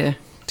tricky to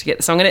get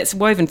the song. And it's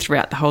woven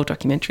throughout the whole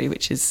documentary,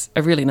 which is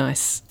a really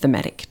nice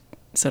thematic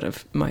sort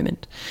of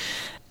moment.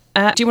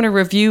 Do you want to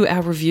review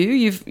our review?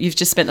 You've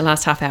just spent the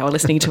last half hour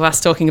listening to us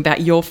talking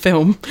about your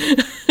film.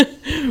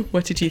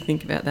 What did you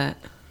think about that?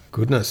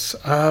 Goodness.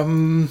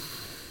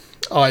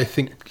 I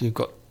think you've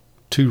got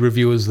two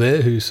reviewers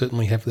there who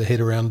certainly have their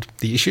head around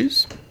the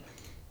issues.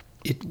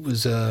 It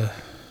was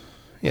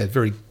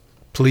very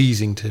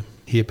pleasing to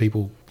hear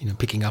people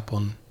picking up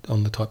on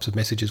the types of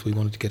messages we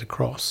wanted to get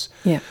across.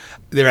 Yeah.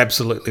 They're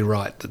absolutely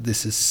right that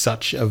this is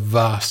such a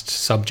vast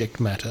subject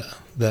matter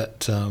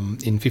that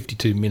in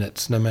 52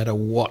 minutes, no matter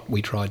what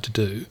we tried to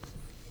do,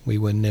 we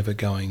were never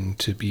going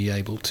to be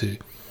able to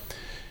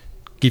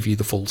give you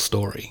the full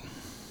story.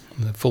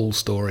 The full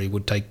story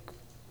would take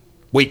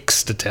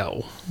weeks to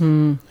tell,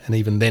 and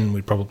even then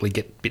we'd probably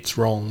get bits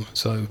wrong.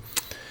 So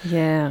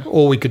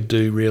all we could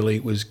do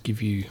really was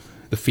give you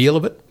the feel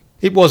of it.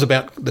 It was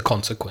about the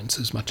consequence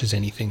as much as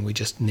anything. We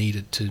just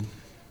needed to...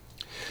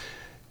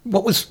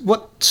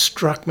 What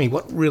struck me,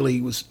 what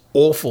really was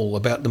awful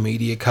about the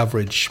media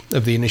coverage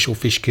of the initial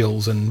fish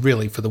kills and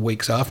really for the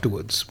weeks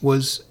afterwards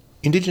was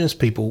Indigenous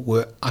people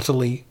were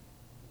utterly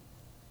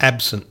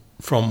absent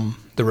from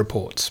the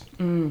reports.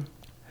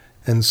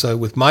 And so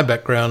with my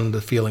background,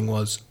 the feeling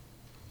was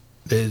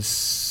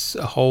there's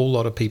a whole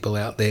lot of people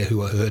out there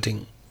who are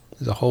hurting.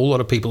 There's a whole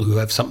lot of people who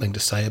have something to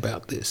say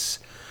about this.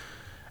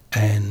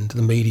 And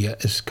the media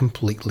is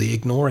completely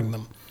ignoring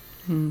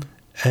them.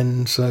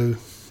 And so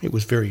it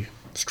was very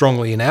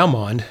strongly in our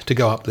mind to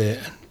go up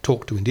there and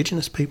talk to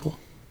Indigenous people,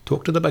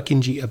 talk to the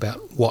Bakinji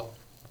about what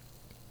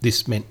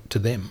this meant to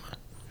them.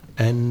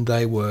 And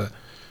they were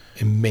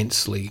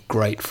immensely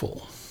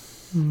grateful.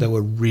 They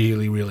were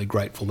really, really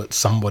grateful that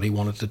somebody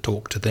wanted to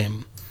talk to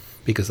them,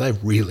 because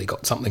they've really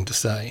got something to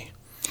say.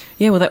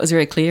 Yeah, well, that was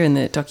very clear in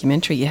the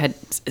documentary. You had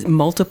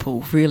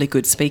multiple really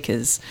good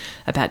speakers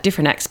about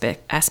different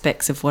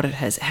aspects of what it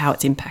has, how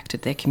it's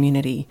impacted their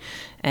community,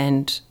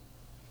 and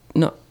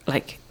not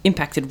like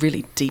impacted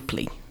really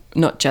deeply.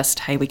 Not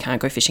just, hey, we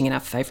can't go fishing in our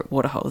favourite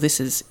waterhole. This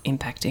is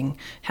impacting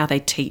how they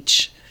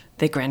teach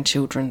their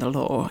grandchildren the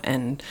law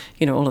and,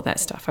 you know, all of that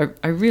stuff.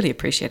 I really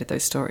appreciated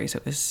those stories.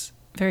 It was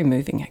very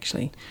moving,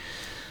 actually.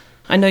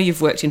 I know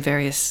you've worked in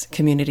various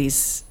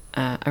communities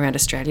around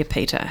Australia,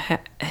 Peter.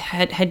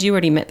 Had you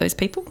already met those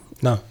people?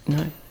 No.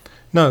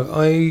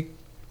 I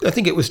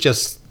think it was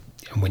just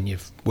when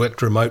you've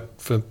worked remote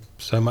for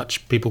so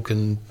much, people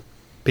can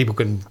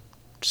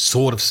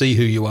sort of see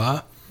who you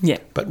are. Yeah.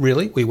 But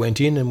really, we went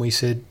in and we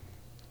said,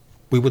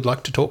 we would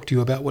like to talk to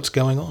you about what's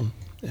going on.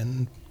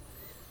 And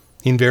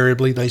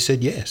invariably they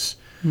said yes.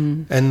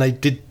 And they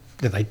did.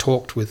 They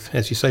talked with,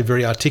 as you say,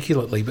 very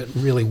articulately, but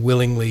really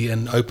willingly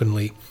and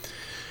openly.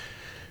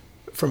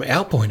 From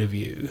our point of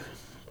view,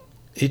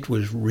 it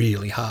was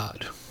really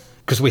hard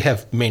because we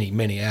have many,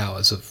 many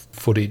hours of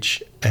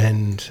footage,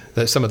 and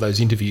some of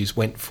those interviews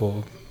went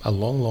for a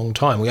long, long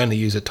time. We only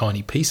use a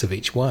tiny piece of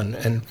each one.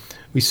 And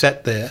we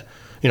sat there,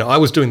 you know, I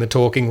was doing the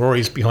talking,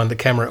 Rory's behind the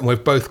camera, and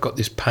we've both got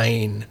this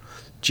pain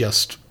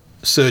just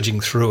surging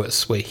through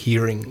us. We're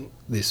hearing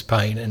this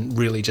pain and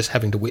really just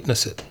having to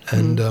witness it.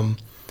 And,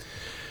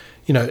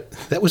 you know,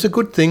 that was a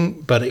good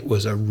thing, but it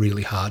was a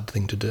really hard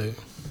thing to do.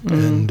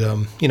 And,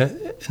 you know,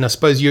 and I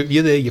suppose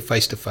you're there, you're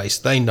face to face.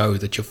 They know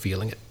that you're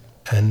feeling it.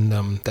 And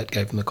that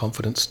gave them the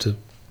confidence to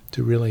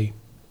really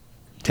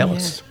tell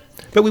us.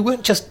 But we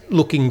weren't just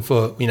looking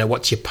for, you know,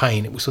 what's your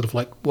pain? It was sort of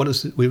like,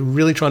 we were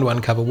really trying to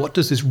uncover, what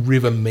does this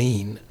river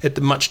mean at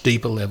the much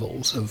deeper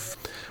levels of,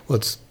 well,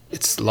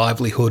 it's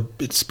livelihood,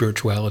 it's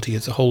spirituality,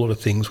 it's a whole lot of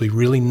things. We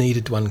really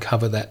needed to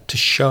uncover that to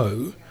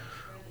show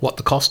what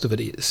the cost of it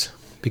is.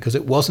 Because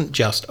it wasn't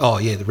just, oh,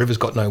 yeah, the river's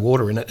got no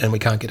water in it and we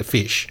can't get a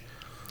fish.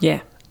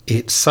 Yeah.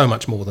 It's so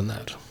much more than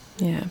that.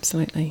 Yeah,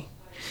 absolutely.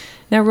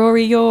 Now,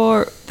 Rory,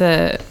 you're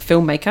the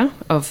filmmaker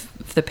of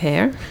the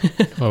pair.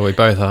 Well, we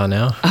both are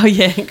now. Oh,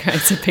 yeah, great.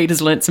 So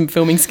Peter's learnt some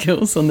filming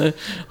skills on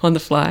the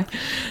fly.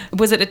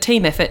 Was it a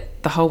team effort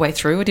the whole way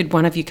through, or did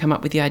one of you come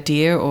up with the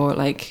idea, or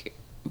like,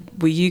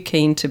 were you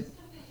keen to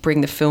bring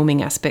the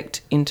filming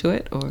aspect into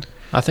it, or?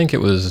 I think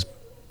it was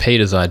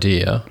Peter's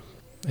idea.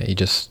 He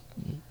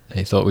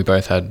thought we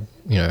both had,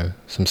 you know,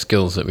 some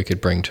skills that we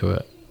could bring to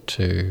it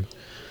to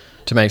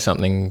make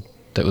something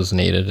that was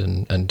needed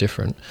and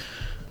different.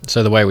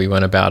 So the way we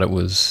went about it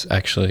was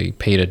actually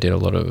Peter did a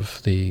lot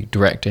of the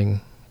directing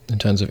in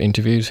terms of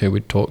interviews, who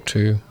we'd talk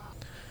to,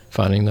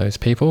 finding those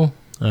people.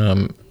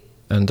 And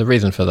the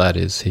reason for that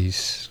is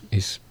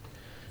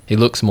he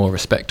looks more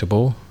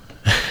respectable.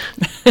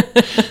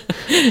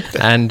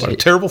 And what a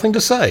terrible thing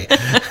to say.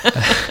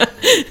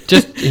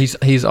 Just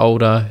he's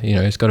older, you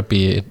know, he's got a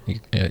beard, you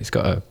know, he's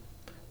got a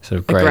sort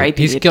of grey beard.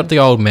 He's got the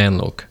old man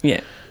look.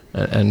 Yeah.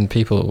 And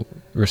people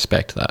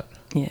respect that.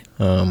 Yeah.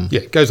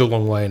 It goes a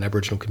long way in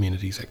Aboriginal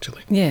communities,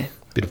 actually. Yeah.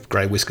 Bit of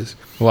grey whiskers.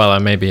 While I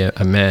may be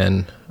a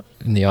man,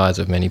 in the eyes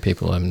of many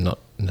people, I'm not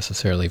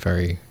necessarily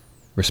very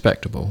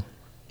respectable.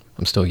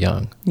 I'm still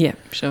young. Yeah,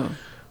 sure.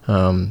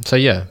 So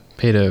yeah,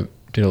 Peter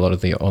did a lot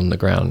of the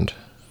on-the-ground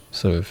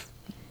sort of,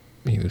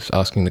 he was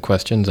asking the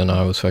questions and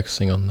I was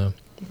focusing on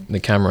the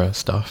camera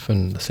stuff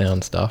and the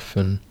sound stuff.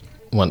 And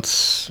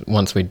once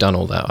we'd done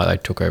all that, I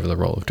took over the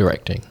role of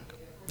directing.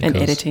 And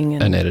editing.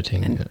 And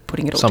editing. And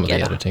putting it all Some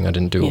together. of the editing. I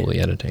didn't do all the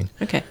editing.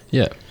 Okay.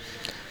 Yeah.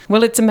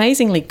 Well, it's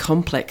amazingly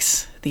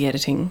complex, the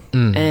editing,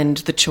 and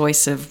the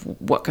choice of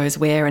what goes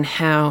where and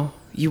how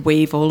you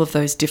weave all of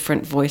those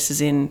different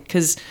voices in,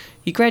 because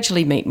you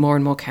gradually meet more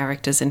and more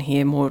characters and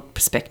hear more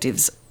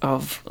perspectives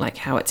of like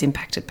how it's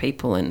impacted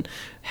people and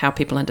how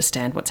people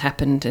understand what's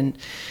happened.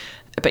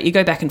 But you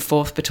go back and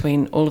forth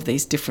between all of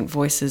these different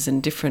voices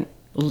and different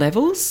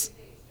levels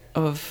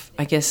of,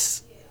 I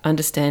guess,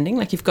 understanding.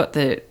 Like you've got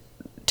the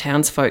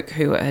townsfolk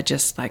who are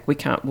just like, we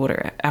can't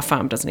water, our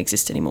farm doesn't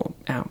exist anymore,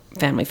 our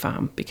family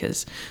farm,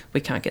 because we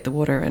can't get the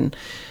water, and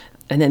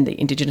then the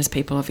Indigenous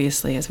people,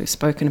 obviously, as we've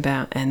spoken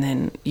about, and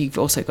then you've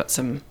also got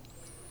some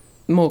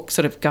more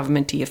sort of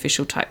governmenty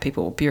official type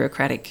people,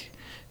 bureaucratic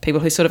people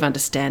who sort of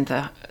understand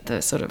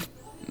the sort of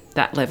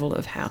that level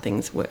of how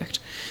things worked.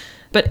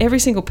 But every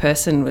single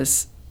person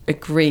was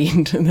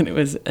agreed that it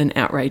was an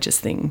outrageous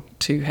thing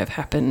to have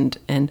happened.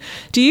 And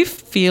do you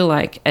feel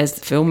like, as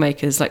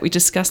filmmakers, like we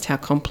discussed how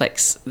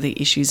complex the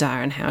issues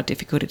are and how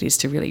difficult it is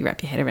to really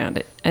wrap your head around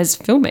it, as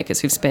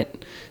filmmakers who've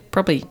spent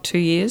probably 2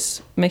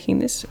 years making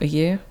this, a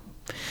year,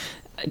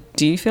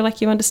 do you feel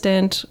like you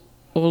understand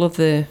all of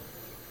the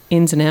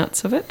ins and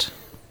outs of it?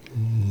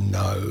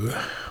 No,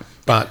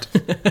 but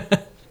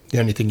the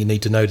only thing you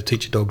need to know to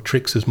teach a dog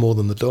tricks is more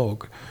than the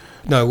dog.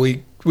 No,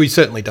 we we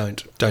certainly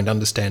don't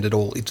understand it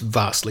all. It's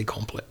vastly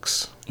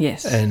complex.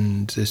 Yes.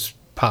 And there's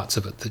parts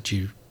of it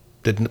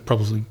that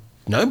probably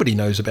nobody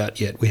knows about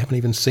yet. We haven't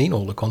even seen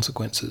all the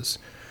consequences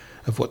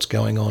of what's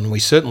going on. We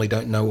certainly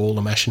don't know all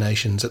the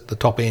machinations at the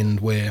top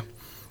end where,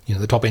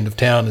 the top end of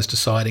town is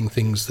deciding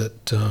things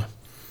that,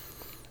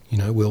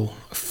 will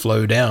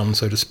flow down,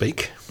 so to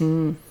speak,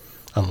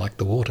 unlike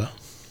the water.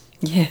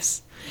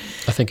 Yes.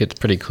 I think it's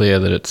pretty clear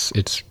that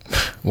it's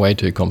way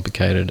too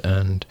complicated,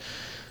 and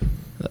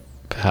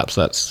perhaps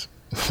that's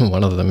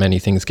one of the many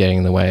things getting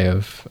in the way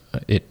of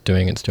it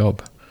doing its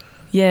job.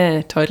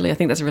 Yeah, totally. I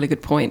think that's a really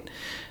good point.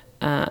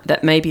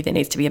 That maybe there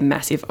needs to be a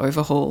massive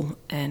overhaul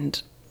and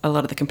a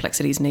lot of the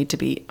complexities need to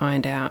be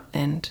ironed out.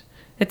 And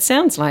it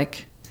sounds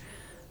like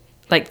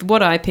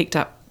what I picked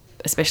up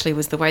especially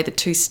was the way the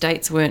two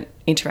states weren't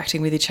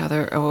interacting with each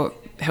other or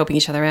helping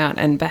each other out,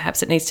 and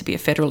perhaps it needs to be a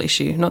federal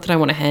issue. Not that I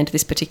want to hand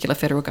this particular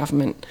federal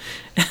government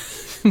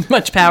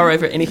much power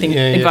over anything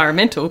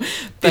environmental,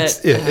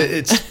 but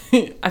I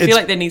feel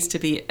like there needs to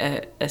be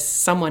a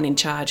someone in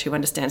charge who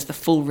understands the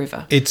full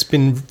river. It's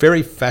been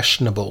very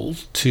fashionable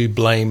to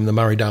blame the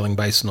Murray-Darling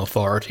Basin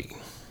Authority,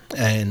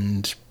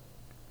 and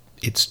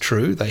it's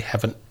true, they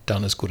haven't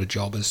done as good a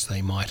job as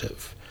they might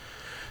have.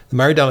 The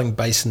Murray-Darling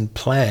Basin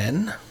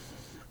Plan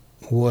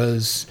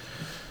was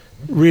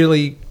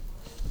really,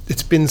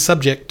 it's been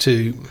subject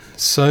to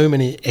so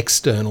many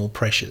external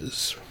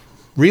pressures,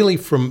 really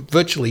from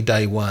virtually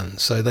day one.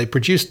 So they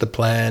produced the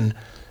plan.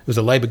 It was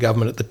a Labor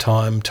government at the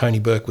time. Tony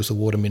Burke was the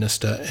water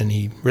minister, and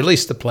he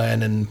released the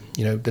plan, and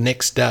the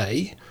next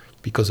day,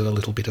 because of a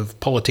little bit of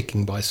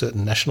politicking by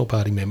certain National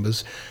Party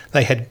members,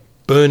 they had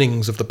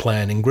burnings of the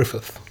plan in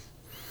Griffith.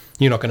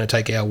 You're not going to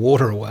take our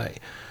water away.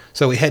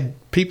 So we had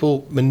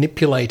people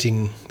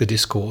manipulating the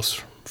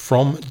discourse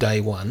from day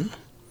one.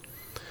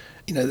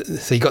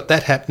 So you got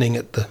that happening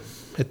at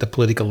the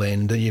political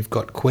end. You've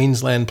got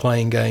Queensland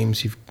playing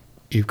games.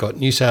 You've got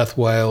New South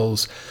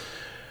Wales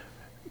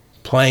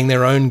playing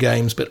their own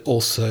games, but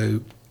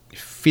also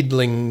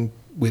fiddling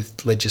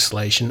with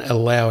legislation,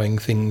 allowing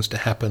things to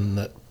happen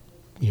that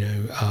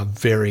are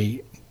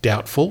very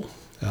doubtful.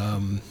 I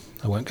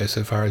won't go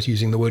so far as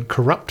using the word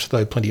corrupt,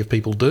 though plenty of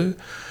people do.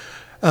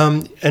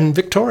 And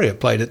Victoria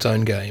played its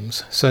own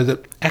games, so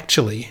that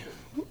actually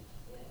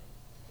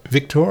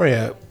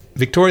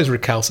Victoria's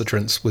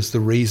recalcitrance was the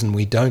reason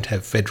we don't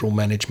have federal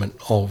management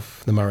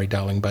of the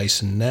Murray-Darling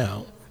Basin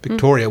now.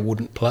 Victoria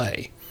wouldn't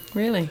play.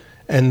 Really?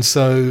 And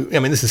so,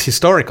 this is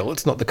historical.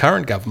 It's not the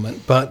current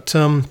government, but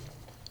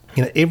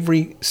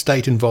every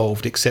state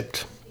involved,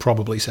 except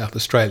probably South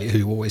Australia,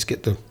 who always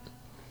get the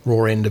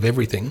raw end of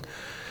everything,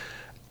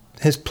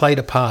 has played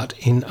a part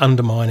in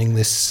undermining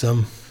this.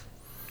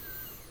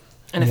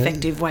 An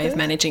effective way of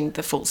managing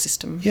the full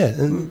system. Yeah,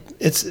 and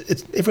it's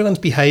everyone's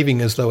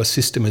behaving as though a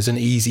system is an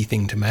easy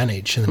thing to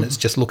manage, and it's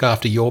just look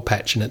after your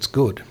patch and it's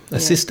good. A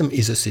system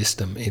is a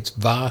system. It's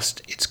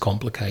vast, it's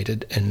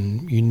complicated,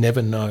 and you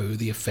never know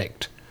the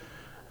effect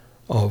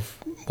of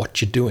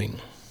what you're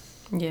doing.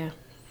 Yeah,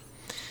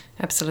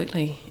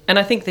 absolutely. And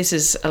I think this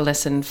is a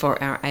lesson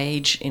for our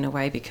age in a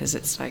way, because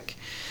it's like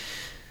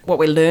what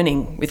we're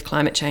learning with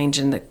climate change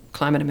and the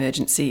climate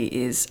emergency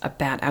is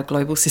about our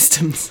global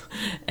systems.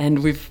 And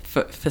we've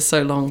for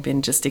so long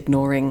been just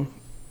ignoring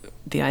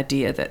the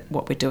idea that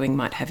what we're doing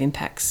might have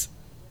impacts,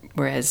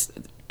 whereas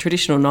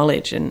traditional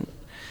knowledge and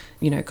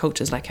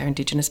cultures like our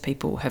Indigenous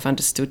people have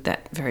understood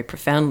that very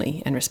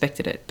profoundly and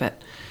respected it,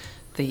 but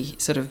the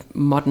sort of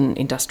modern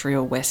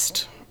industrial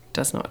West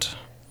does not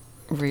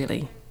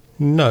really.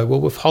 No,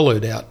 well, we've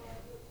hollowed out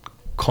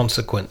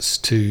consequence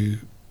to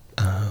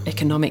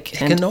economics,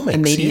 and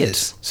immediate.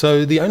 Yes.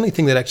 So the only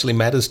thing that actually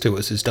matters to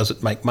us is, does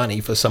it make money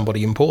for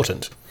somebody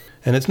important?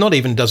 And it's not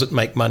even does it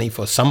make money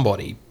for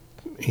somebody,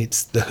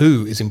 it's the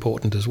who is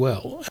important as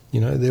well.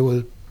 There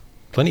were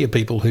plenty of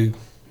people who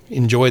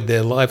enjoyed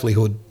their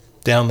livelihood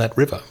down that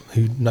river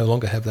who no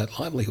longer have that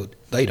livelihood.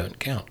 They don't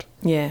count.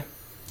 Yeah.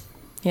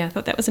 Yeah, I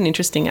thought that was an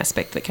interesting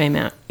aspect that came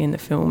out in the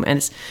film.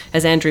 And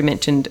as Andrew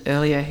mentioned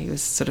earlier, he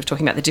was sort of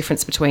talking about the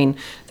difference between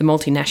the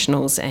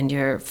multinationals and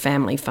your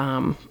family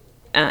farm.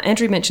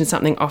 Andrew mentioned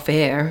something off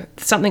air,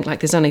 something like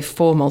there's only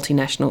 4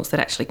 multinationals that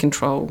actually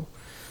control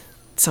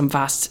some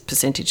vast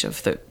percentage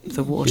of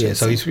the waters. Yeah,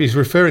 so he's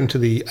referring to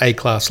the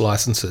A-class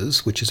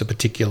licences, which is a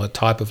particular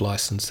type of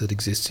licence that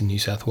exists in New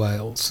South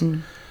Wales.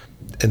 And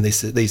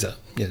these are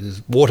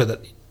there's water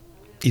that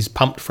is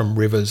pumped from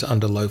rivers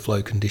under low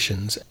flow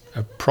conditions.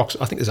 I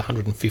think there's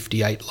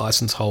 158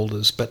 licence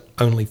holders, but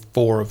only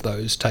 4 of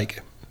those take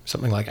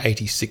something like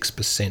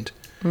 86%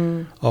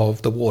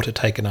 of the water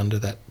taken under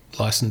that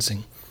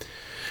licensing.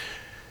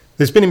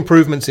 There's been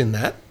improvements in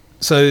that.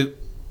 So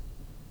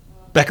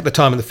back at the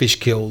time of the fish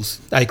kills,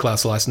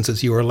 A-class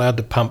licences, you were allowed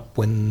to pump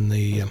when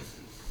the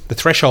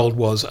threshold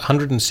was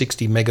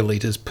 160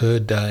 megalitres per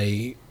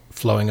day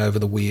flowing over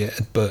the weir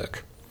at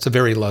Burke. It's a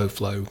very low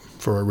flow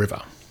for a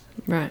river.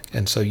 Right.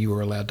 And so you were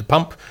allowed to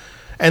pump.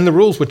 And the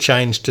rules were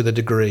changed to the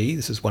degree,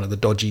 this is one of the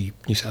dodgy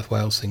New South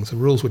Wales things, the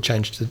rules were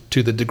changed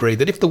to the degree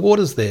that if the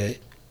water's there,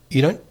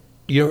 you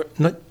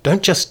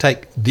don't just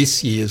take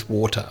this year's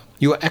water.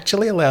 You are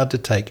actually allowed to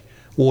take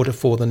water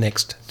for the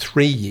next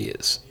 3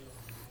 years.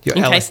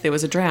 In case there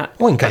was a drought.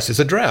 Well, in case there's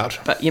a drought.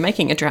 But you're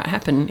making a drought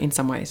happen in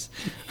some ways.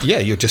 Yeah,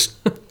 you're just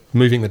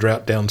moving the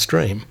drought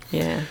downstream.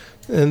 Yeah.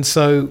 And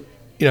so,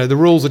 the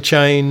rules are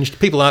changed.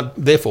 People aren't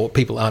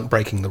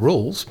breaking the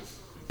rules,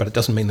 but it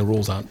doesn't mean the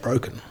rules aren't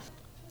broken.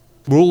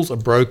 Rules are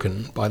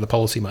broken by the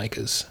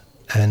policymakers,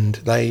 and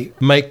they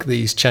make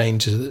these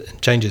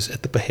changes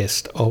at the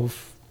behest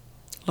of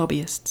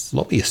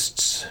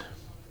lobbyists.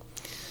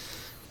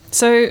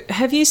 So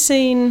have you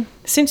seen,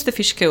 since the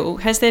fish kill,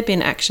 has there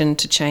been action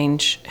to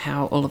change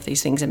how all of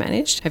these things are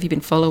managed? Have you been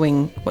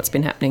following what's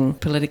been happening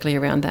politically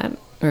around that?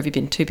 Or have you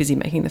been too busy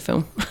making the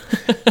film?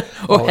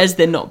 Or has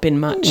there not been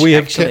much,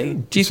 actually?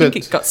 Do you think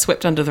it got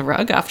swept under the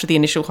rug after the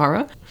initial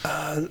horror?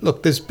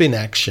 Look, there's been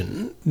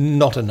action,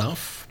 not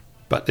enough,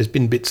 but there's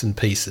been bits and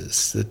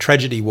pieces. The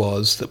tragedy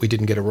was that we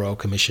didn't get a Royal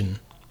Commission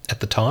at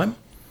the time.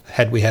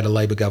 Had we had a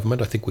Labor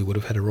government, I think we would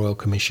have had a Royal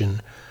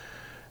Commission.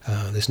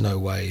 There's no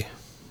way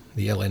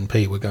the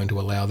LNP were going to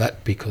allow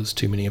that, because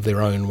too many of their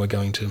own were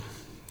going to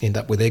end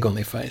up with egg on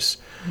their face.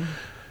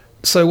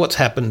 So what's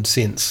happened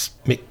since?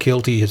 Mick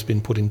Keelty has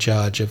been put in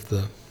charge as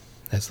the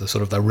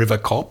sort of the river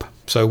cop.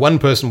 So one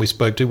person we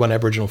spoke to, one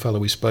Aboriginal fellow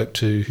we spoke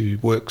to who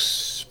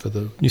works for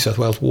the New South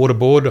Wales Water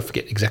Board, I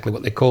forget exactly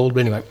what they're called, but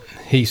anyway,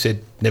 he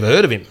said never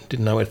heard of him,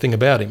 didn't know anything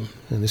about him.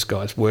 And this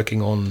guy's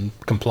working on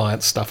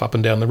compliance stuff up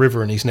and down the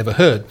river and he's never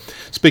heard.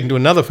 Speaking to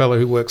another fellow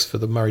who works for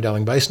the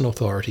Murray-Darling Basin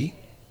Authority,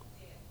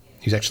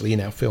 who's actually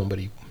in our film, but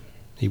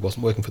he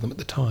wasn't working for them at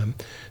the time,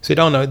 said,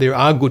 oh no, there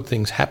are good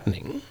things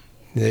happening.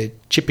 They're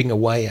chipping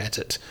away at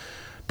it.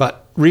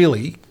 But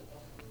really,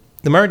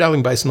 the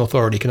Murray-Darling Basin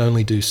Authority can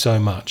only do so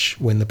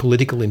much when the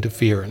political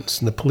interference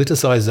and the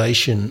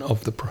politicisation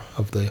of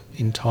the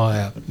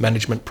entire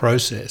management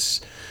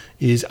process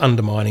is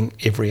undermining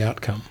every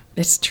outcome.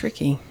 It's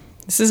tricky.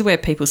 This is where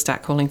people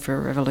start calling for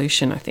a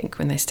revolution, I think,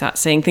 when they start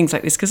seeing things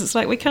like this, because it's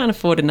like we can't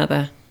afford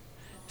another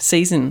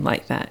season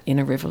like that in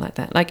a river like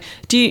that. Like,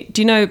 do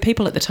you know,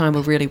 people at the time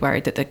were really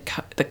worried that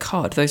the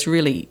cod, those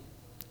really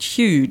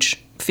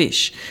huge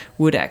fish,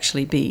 would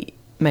actually be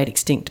made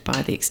extinct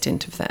by the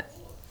extent of that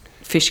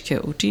fish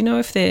kill. Do you know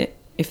if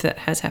that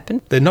has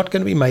happened? They're not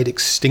going to be made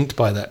extinct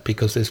by that,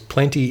 because there's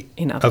plenty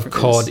of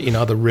cod in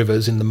other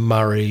rivers, in the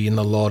Murray, in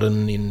the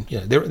Loddon,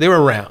 they're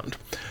around.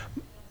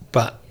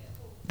 But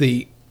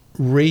the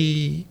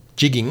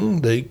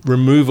rejigging, the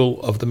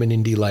removal of the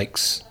Menindee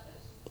Lakes,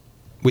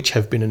 which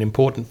have been an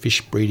important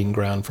fish breeding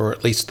ground for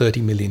at least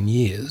 30 million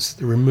years,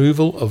 the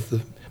removal of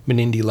the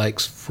Menindee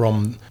Lakes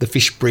from the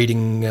fish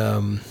breeding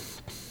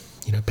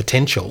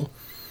potential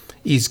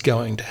is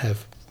going to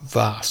have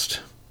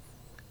vast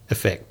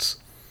effects.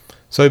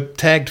 So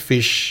tagged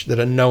fish that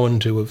are known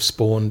to have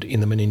spawned in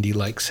the Menindee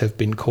Lakes have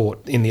been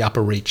caught in the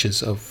upper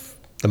reaches of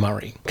the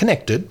Murray.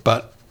 Connected,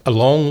 but a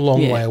long,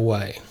 long way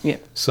away. Yeah.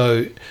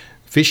 So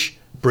fish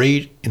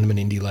breed in the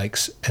Menindee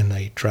Lakes and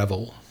they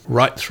travel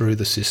right through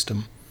the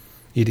system.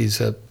 It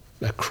is a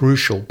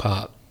crucial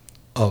part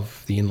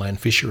of the inland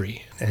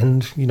fishery.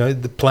 And,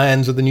 the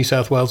plans of the New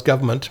South Wales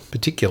government,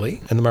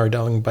 particularly, and the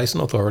Murray-Darling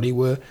Basin Authority,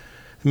 were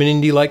the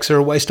Menindee Lakes are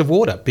a waste of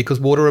water because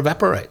water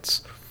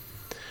evaporates.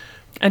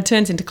 And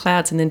turns into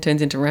clouds and then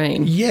turns into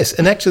rain. Yes,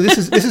 and actually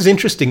this is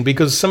interesting,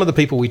 because some of the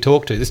people we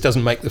talked to, this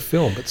doesn't make the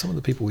film, but some of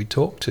the people we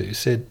talked to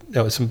said,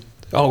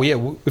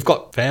 we've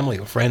got family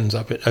or friends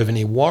over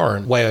near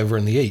Warren, way over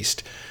in the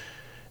east,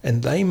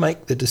 and they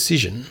make the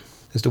decision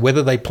as to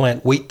whether they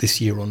plant wheat this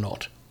year or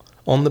not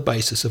on the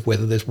basis of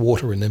whether there's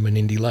water in the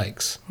Menindee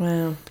Lakes.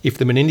 Wow. If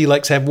the Menindee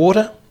Lakes have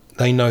water,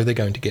 they know they're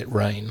going to get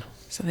rain.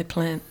 So they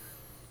plant.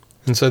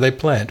 And so they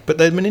plant. But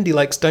the Menindee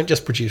Lakes don't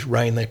just produce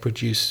rain, they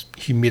produce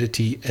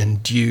humidity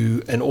and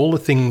dew and all the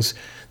things,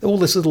 all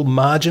this little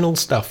marginal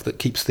stuff that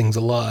keeps things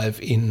alive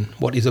in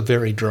what is a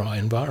very dry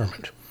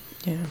environment.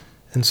 Yeah.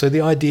 And so the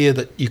idea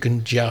that you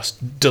can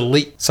just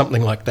delete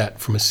something like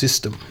that from a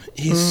system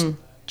is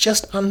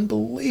just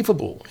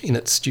unbelievable in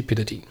its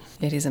stupidity.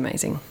 It is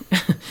amazing.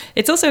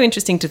 It's also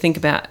interesting to think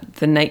about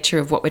the nature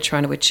of what we're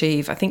trying to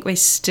achieve. I think we're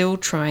still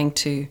trying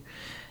to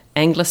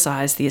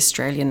anglicise the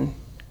Australian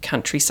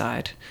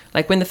countryside.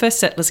 Like when the first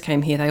settlers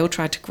came here, they all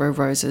tried to grow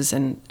roses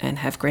and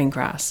have green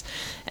grass.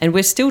 And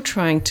we're still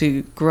trying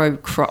to grow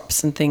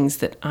crops and things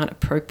that aren't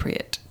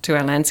appropriate to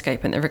our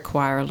landscape and that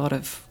require a lot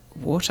of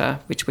water,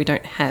 which we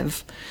don't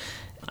have.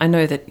 I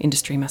know that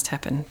industry must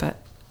happen, but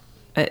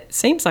it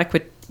seems like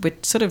we're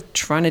sort of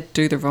trying to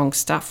do the wrong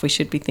stuff. We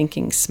should be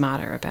thinking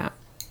smarter about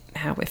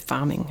how we're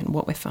farming and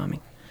what we're farming.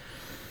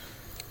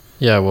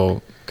 Yeah,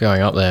 well,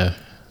 going up there,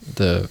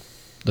 the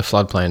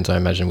floodplains, I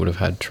imagine, would have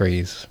had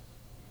trees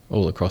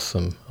all across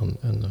them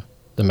and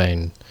the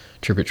main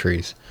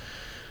tributaries.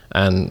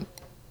 And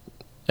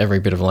every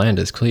bit of land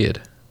is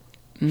cleared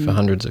for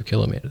hundreds of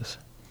kilometres.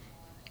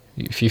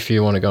 If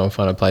you want to go and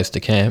find a place to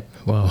camp,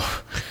 well,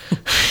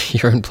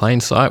 you're in plain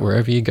sight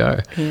wherever you go.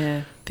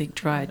 Yeah, big,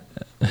 dry,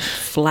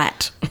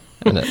 flat,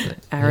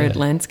 arid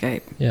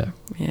landscape. Yeah.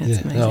 Yeah,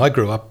 it's amazing. No, I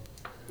grew up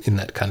in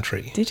that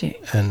country. Did you?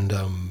 And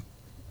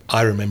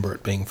I remember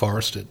it being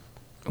forested,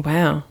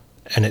 Wow.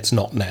 and it's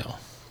not now.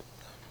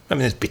 I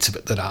mean, there's bits of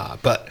it that are,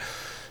 but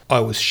I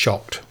was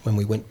shocked when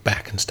we went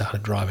back and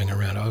started driving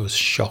around. I was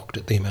shocked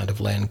at the amount of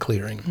land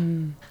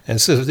clearing.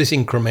 And so this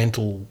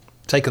incremental,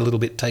 take a little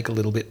bit, take a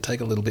little bit,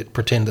 take a little bit,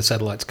 pretend the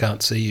satellites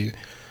can't see you.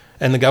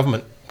 And the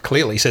government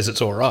clearly says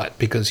it's all right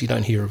because you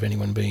don't hear of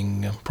anyone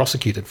being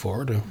prosecuted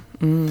for it.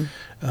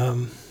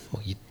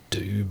 Well, you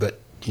do, but,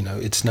 you know,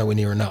 it's nowhere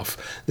near enough.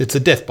 It's a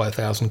death by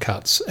 1,000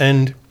 cuts.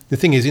 And the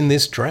thing is, in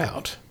this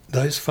drought,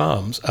 those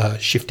farms are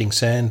shifting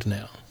sand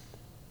now.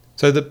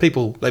 So the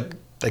people,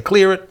 they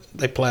clear it,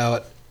 they plough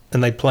it,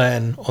 and they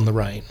plan on the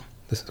rain.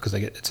 This is because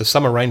it's a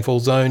summer rainfall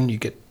zone. You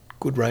get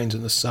good rains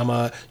in the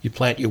summer. You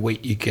plant your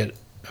wheat, you get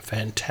a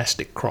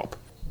fantastic crop.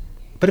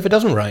 But if it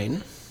doesn't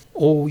rain,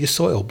 all your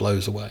soil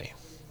blows away.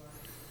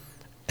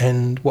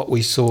 And what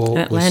we saw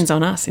That lands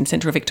on us in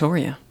central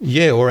Victoria.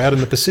 Yeah, or out in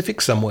the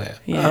Pacific somewhere.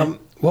 Yeah.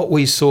 What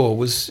we saw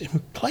was, in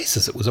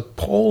places, it was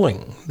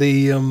appalling.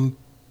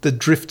 The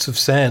drifts of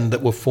sand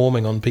that were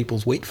forming on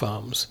people's wheat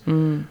farms.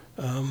 You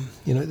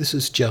know, this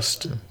is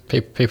just...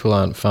 People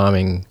aren't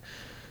farming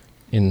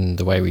in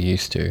the way we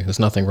used to. There's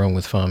nothing wrong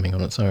with farming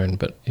on its own,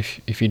 but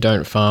if you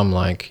don't farm,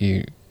 like,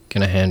 you're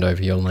going to hand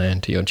over your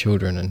land to your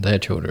children and their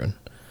children.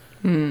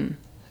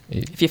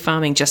 If you're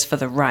farming just for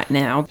the right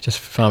now. Just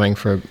farming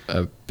for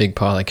a big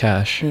pile of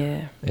cash.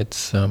 Yeah.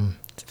 It's a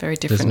very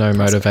different there's no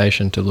prospect.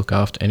 motivation to look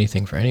after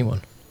anything for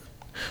anyone.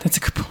 That's a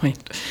good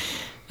point.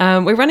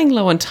 We're running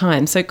low on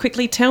time, so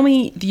quickly tell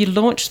me, you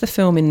launched the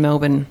film in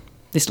Melbourne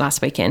this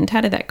last weekend.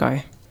 How did that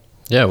go?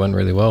 Yeah, it went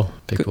really well.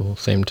 People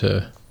seemed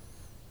to...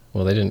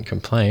 Well, they didn't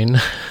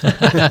complain.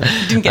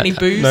 Didn't get any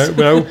boos?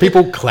 No,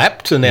 people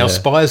clapped, and our Yeah.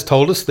 spies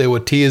told us there were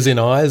tears in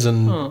eyes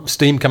and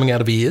steam coming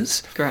out of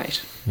ears.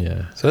 Great.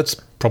 Yeah. So that's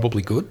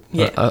probably good.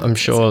 Yeah. I'm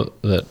sure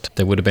that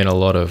there would have been a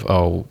lot of,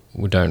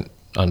 we don't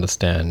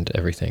understand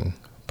everything.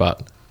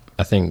 But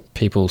I think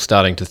people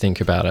starting to think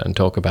about it and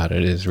talk about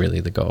it is really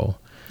the goal.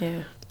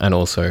 Yeah. And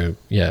also,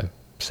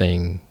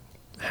 seeing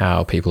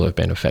how people have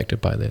been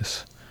affected by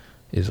this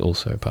is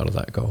also part of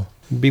that goal.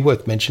 It'd be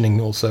worth mentioning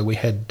also, we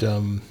had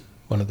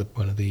one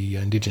of the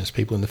Indigenous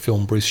people in the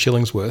film, Bruce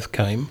Shillingsworth,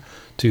 came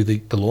to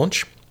the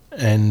launch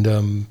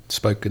and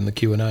spoke in the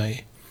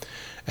Q&A.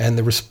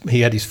 And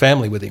he had his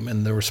family with him,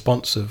 and the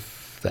response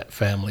of that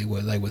family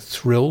they were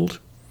thrilled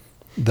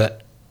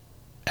that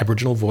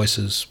Aboriginal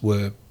voices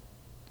were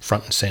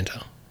front and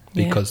centre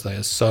because they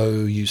are so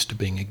used to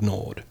being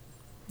ignored.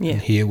 Yeah.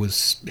 And here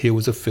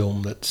was a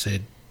film that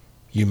said,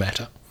 "You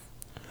matter,"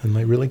 and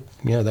they really,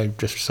 they're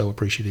just so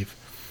appreciative.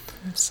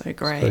 That's so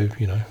great.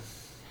 So,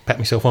 pat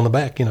myself on the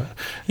back. It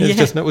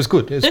was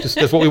good.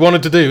 That's what we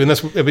wanted to do, and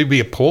it would be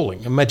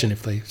appalling. Imagine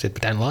if they said,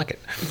 "But I don't like it."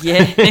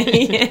 Yeah.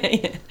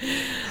 yeah.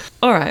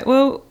 All right.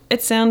 Well,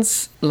 it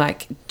sounds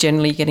like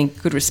generally getting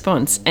good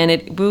response, and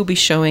it will be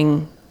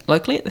showing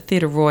locally at the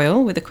Theatre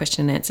Royal with a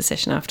question and answer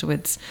session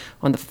afterwards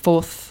on the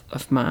 4th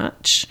of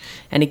March,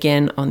 and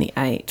again on the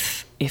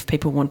 8th if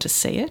people want to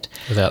see it.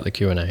 Without the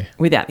Q&A.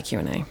 Without the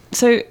Q&A.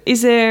 So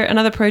is there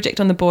another project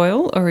on the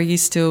boil, or are you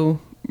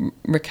still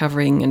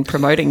recovering and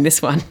promoting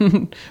this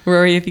one?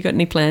 Rory, have you got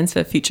any plans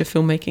for future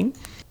filmmaking?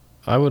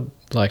 I would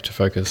like to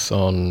focus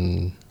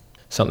on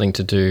something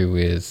to do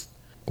with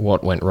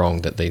what went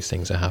wrong that these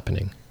things are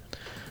happening.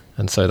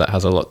 And so that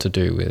has a lot to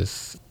do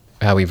with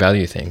how we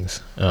value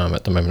things.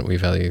 At the moment we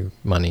value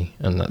money,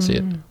 and that's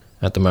it.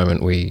 At the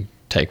moment we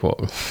take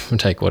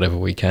whatever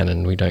we can,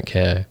 and we don't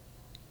care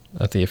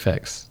at the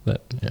effects.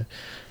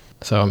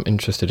 So I'm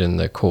interested in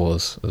the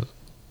cause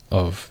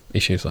of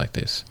issues like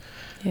this.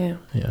 Yeah.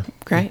 Yeah.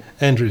 Great.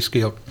 Andrew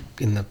Skeoch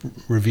in the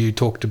review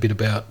talked a bit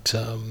about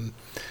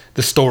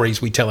the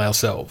stories we tell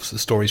ourselves, the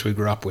stories we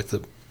grew up with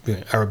that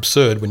are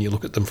absurd when you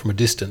look at them from a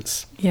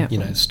distance.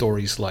 Yeah.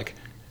 Stories like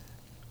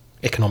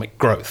economic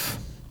growth,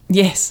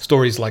 Yes.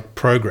 stories like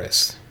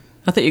progress.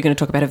 I thought you were going to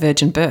talk about a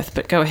virgin birth,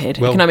 but go ahead.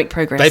 Well, Economic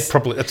progress. That's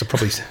a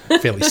probably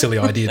fairly silly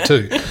idea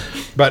too,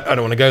 but I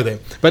don't want to go there.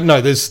 But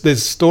no,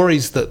 there's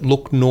stories that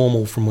look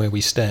normal from where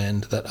we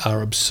stand that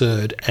are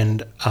absurd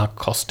and are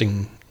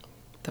costing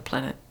the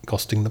planet.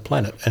 the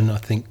planet. And I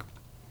think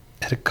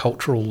at a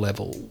cultural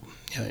level,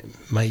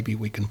 maybe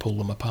we can pull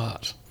them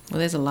apart. Well,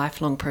 there's a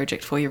lifelong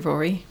project for you,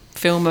 Rory.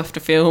 Film after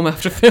film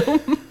after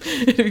film.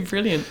 It'd be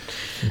brilliant.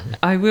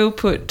 I will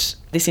put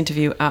this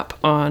interview up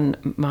on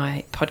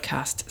my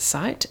podcast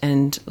site,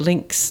 and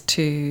links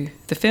to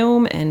the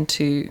film and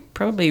to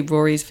probably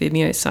Rory's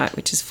Vimeo site,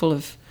 which is full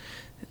of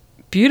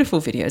beautiful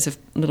videos of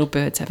little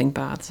birds having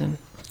baths. And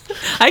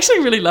I actually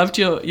really loved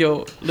your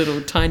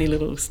little tiny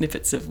little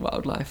snippets of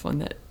wildlife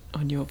on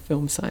your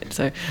film site.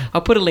 So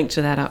I'll put a link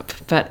to that up.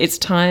 But it's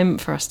time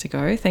for us to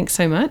go. Thanks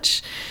so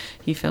much,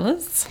 you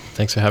fellas.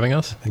 Thanks for having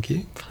us. Thank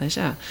you.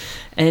 Pleasure.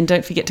 And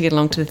don't forget to get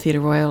along to the Theatre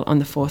Royal on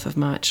the 4th of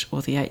March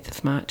or the 8th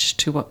of March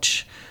to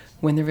watch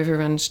When the River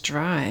Runs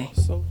Dry.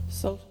 Salt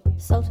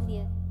of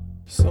the earth.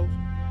 Salt.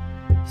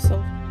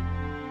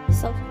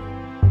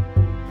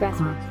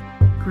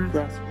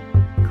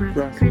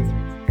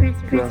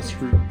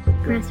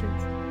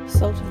 Grassroots.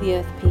 Salt of the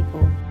earth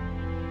people.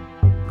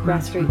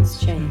 Grassroots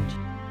change.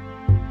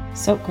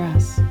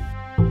 Saltgrass.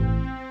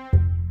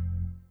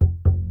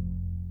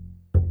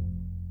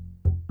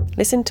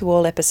 Listen to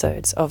all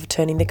episodes of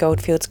Turning the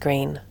Goldfields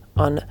Green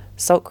on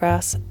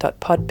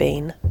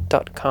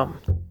saltgrass.podbean.com.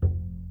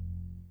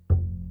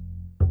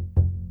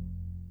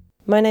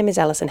 My name is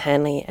Alison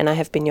Hanley and I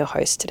have been your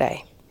host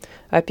today.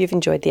 I hope you've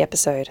enjoyed the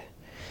episode.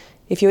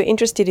 If you're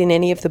interested in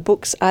any of the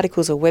books,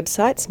 articles or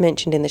websites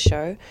mentioned in the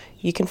show,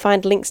 you can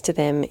find links to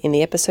them in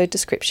the episode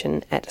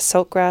description at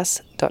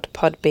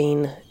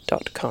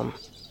saltgrass.podbean.com.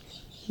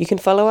 You can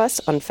follow us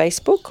on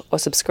Facebook or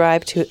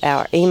subscribe to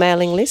our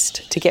emailing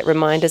list to get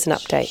reminders and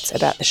updates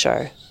about the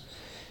show.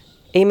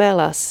 Email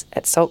us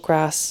at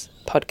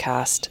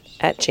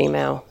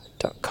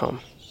saltgrasspodcast@gmail.com.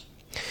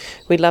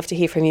 We'd love to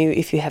hear from you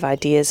if you have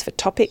ideas for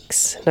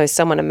topics, know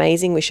someone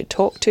amazing we should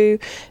talk to,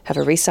 have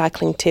a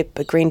recycling tip,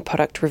 a green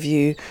product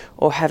review,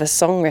 or have a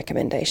song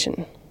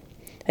recommendation.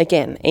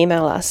 Again,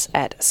 email us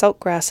at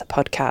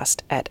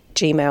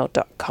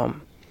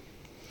saltgrasspodcast@gmail.com.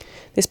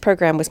 This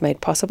program was made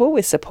possible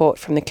with support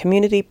from the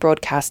Community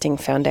Broadcasting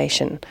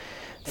Foundation.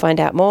 Find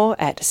out more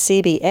at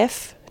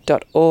cbf.org.au.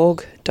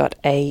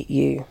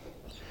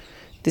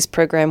 This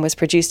program was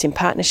produced in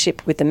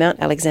partnership with the Mount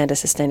Alexander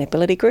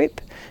Sustainability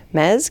Group,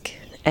 MASG,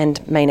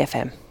 and Main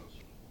FM.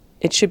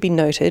 It should be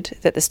noted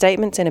that the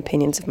statements and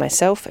opinions of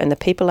myself and the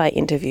people I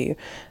interview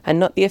are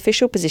not the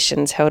official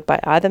positions held by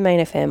either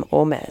Main FM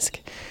or MASG.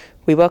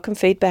 We welcome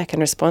feedback and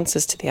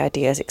responses to the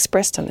ideas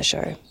expressed on the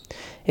show.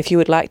 If you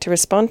would like to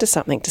respond to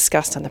something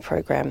discussed on the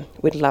program,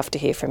 we'd love to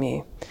hear from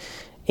you.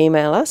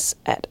 Email us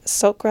at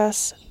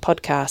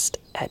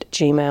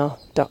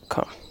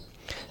saltgrasspodcast@gmail.com.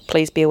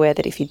 Please be aware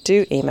that if you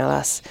do email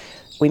us,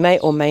 we may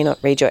or may not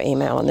read your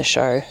email on the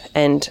show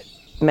and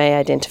may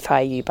identify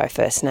you by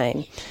first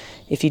name.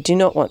 If you do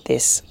not want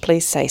this,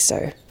 please say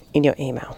so in your email.